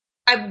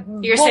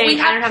 You're saying we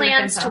have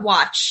plans to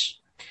watch.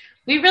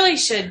 We really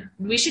should.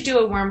 We should do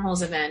a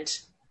Wormholes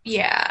event.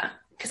 Yeah,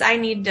 because I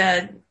need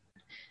to.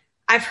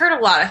 I've heard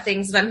a lot of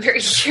things that I'm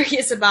very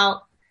curious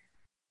about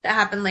that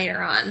happen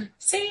later on.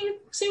 Say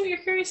what you're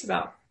curious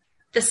about.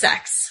 The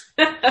sex.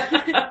 The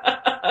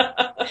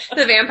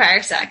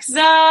vampire sex.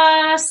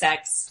 The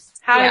sex.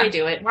 How do they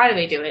do it? Why do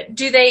they do it?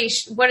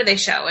 What do they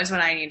show is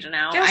what I need to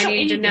know. I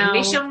need to know.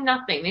 They show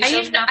nothing.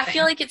 I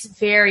feel like it's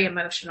very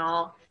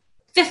emotional.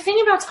 The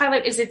thing about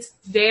Twilight is it's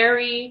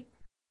very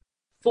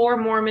for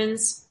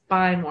Mormons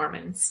by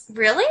Mormons.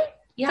 Really?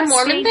 Yeah, the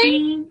Mormon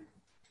thing?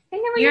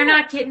 You're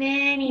not getting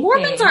anything.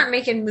 Mormons aren't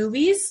making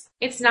movies.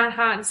 It's not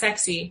hot and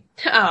sexy.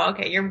 Oh,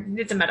 okay.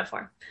 It's a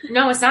metaphor.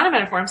 No, it's not a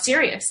metaphor. I'm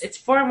serious. It's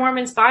for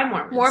Mormons by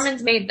Mormons.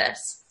 Mormons made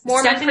this.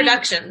 Mormon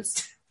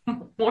Productions.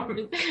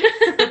 Mormon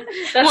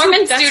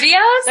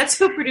Studios? That's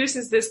who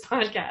produces this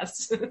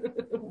podcast.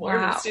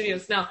 Mormon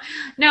Studios. No.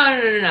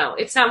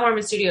 It's not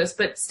Mormon Studios,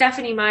 but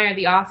Stephanie Meyer,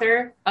 the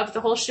author of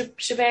the whole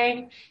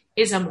shebang,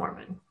 is a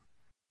Mormon.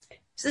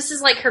 So this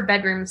is like her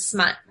bedroom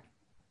smut.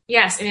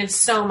 Yes, and it's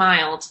so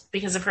mild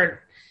because of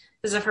her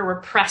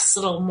repressed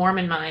little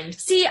Mormon mind.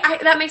 See,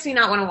 that makes me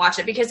not want to watch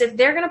it, because if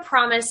they're going to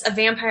promise a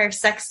vampire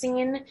sex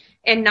scene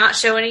and not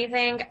show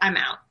anything, I'm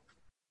out.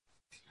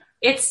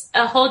 It's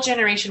a whole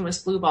generation was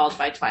blue-balled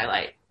by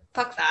Twilight.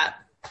 Fuck that.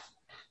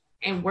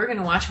 And we're going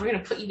to watch. We're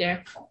going to put you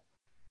there.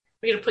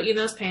 We're going to put you in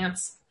those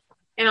pants.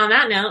 And on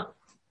that note,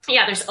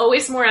 yeah, there's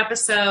always more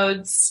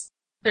episodes.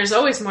 There's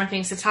always more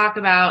things to talk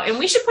about. And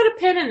we should put a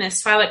pin in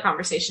this Twilight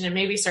conversation and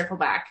maybe circle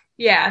back.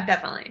 Yeah,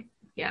 definitely.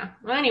 Yeah.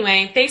 Well,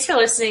 anyway, thanks for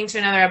listening to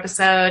another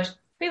episode.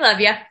 We love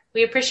you.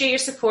 We appreciate your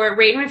support.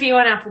 Rate and review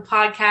on Apple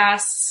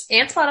Podcasts.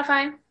 And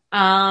Spotify.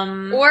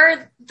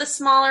 Or the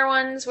smaller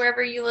ones,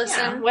 wherever you listen.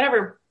 Yeah,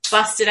 whatever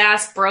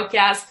busted-ass,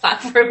 broke-ass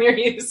platform you're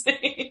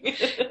using.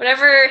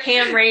 Whatever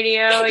ham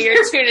radio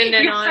you're tuning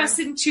in You're on.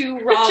 pressing 2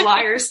 raw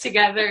wires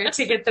together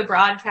to get the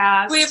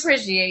broadcast. We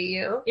appreciate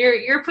you.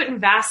 You're putting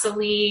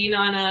Vaseline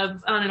on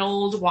an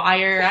old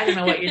wire. I don't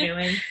know what you're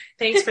doing.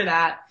 Thanks for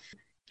that.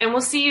 And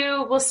we'll see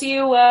you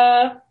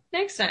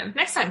Next time.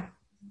 next time.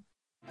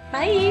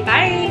 Bye.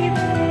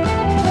 Bye.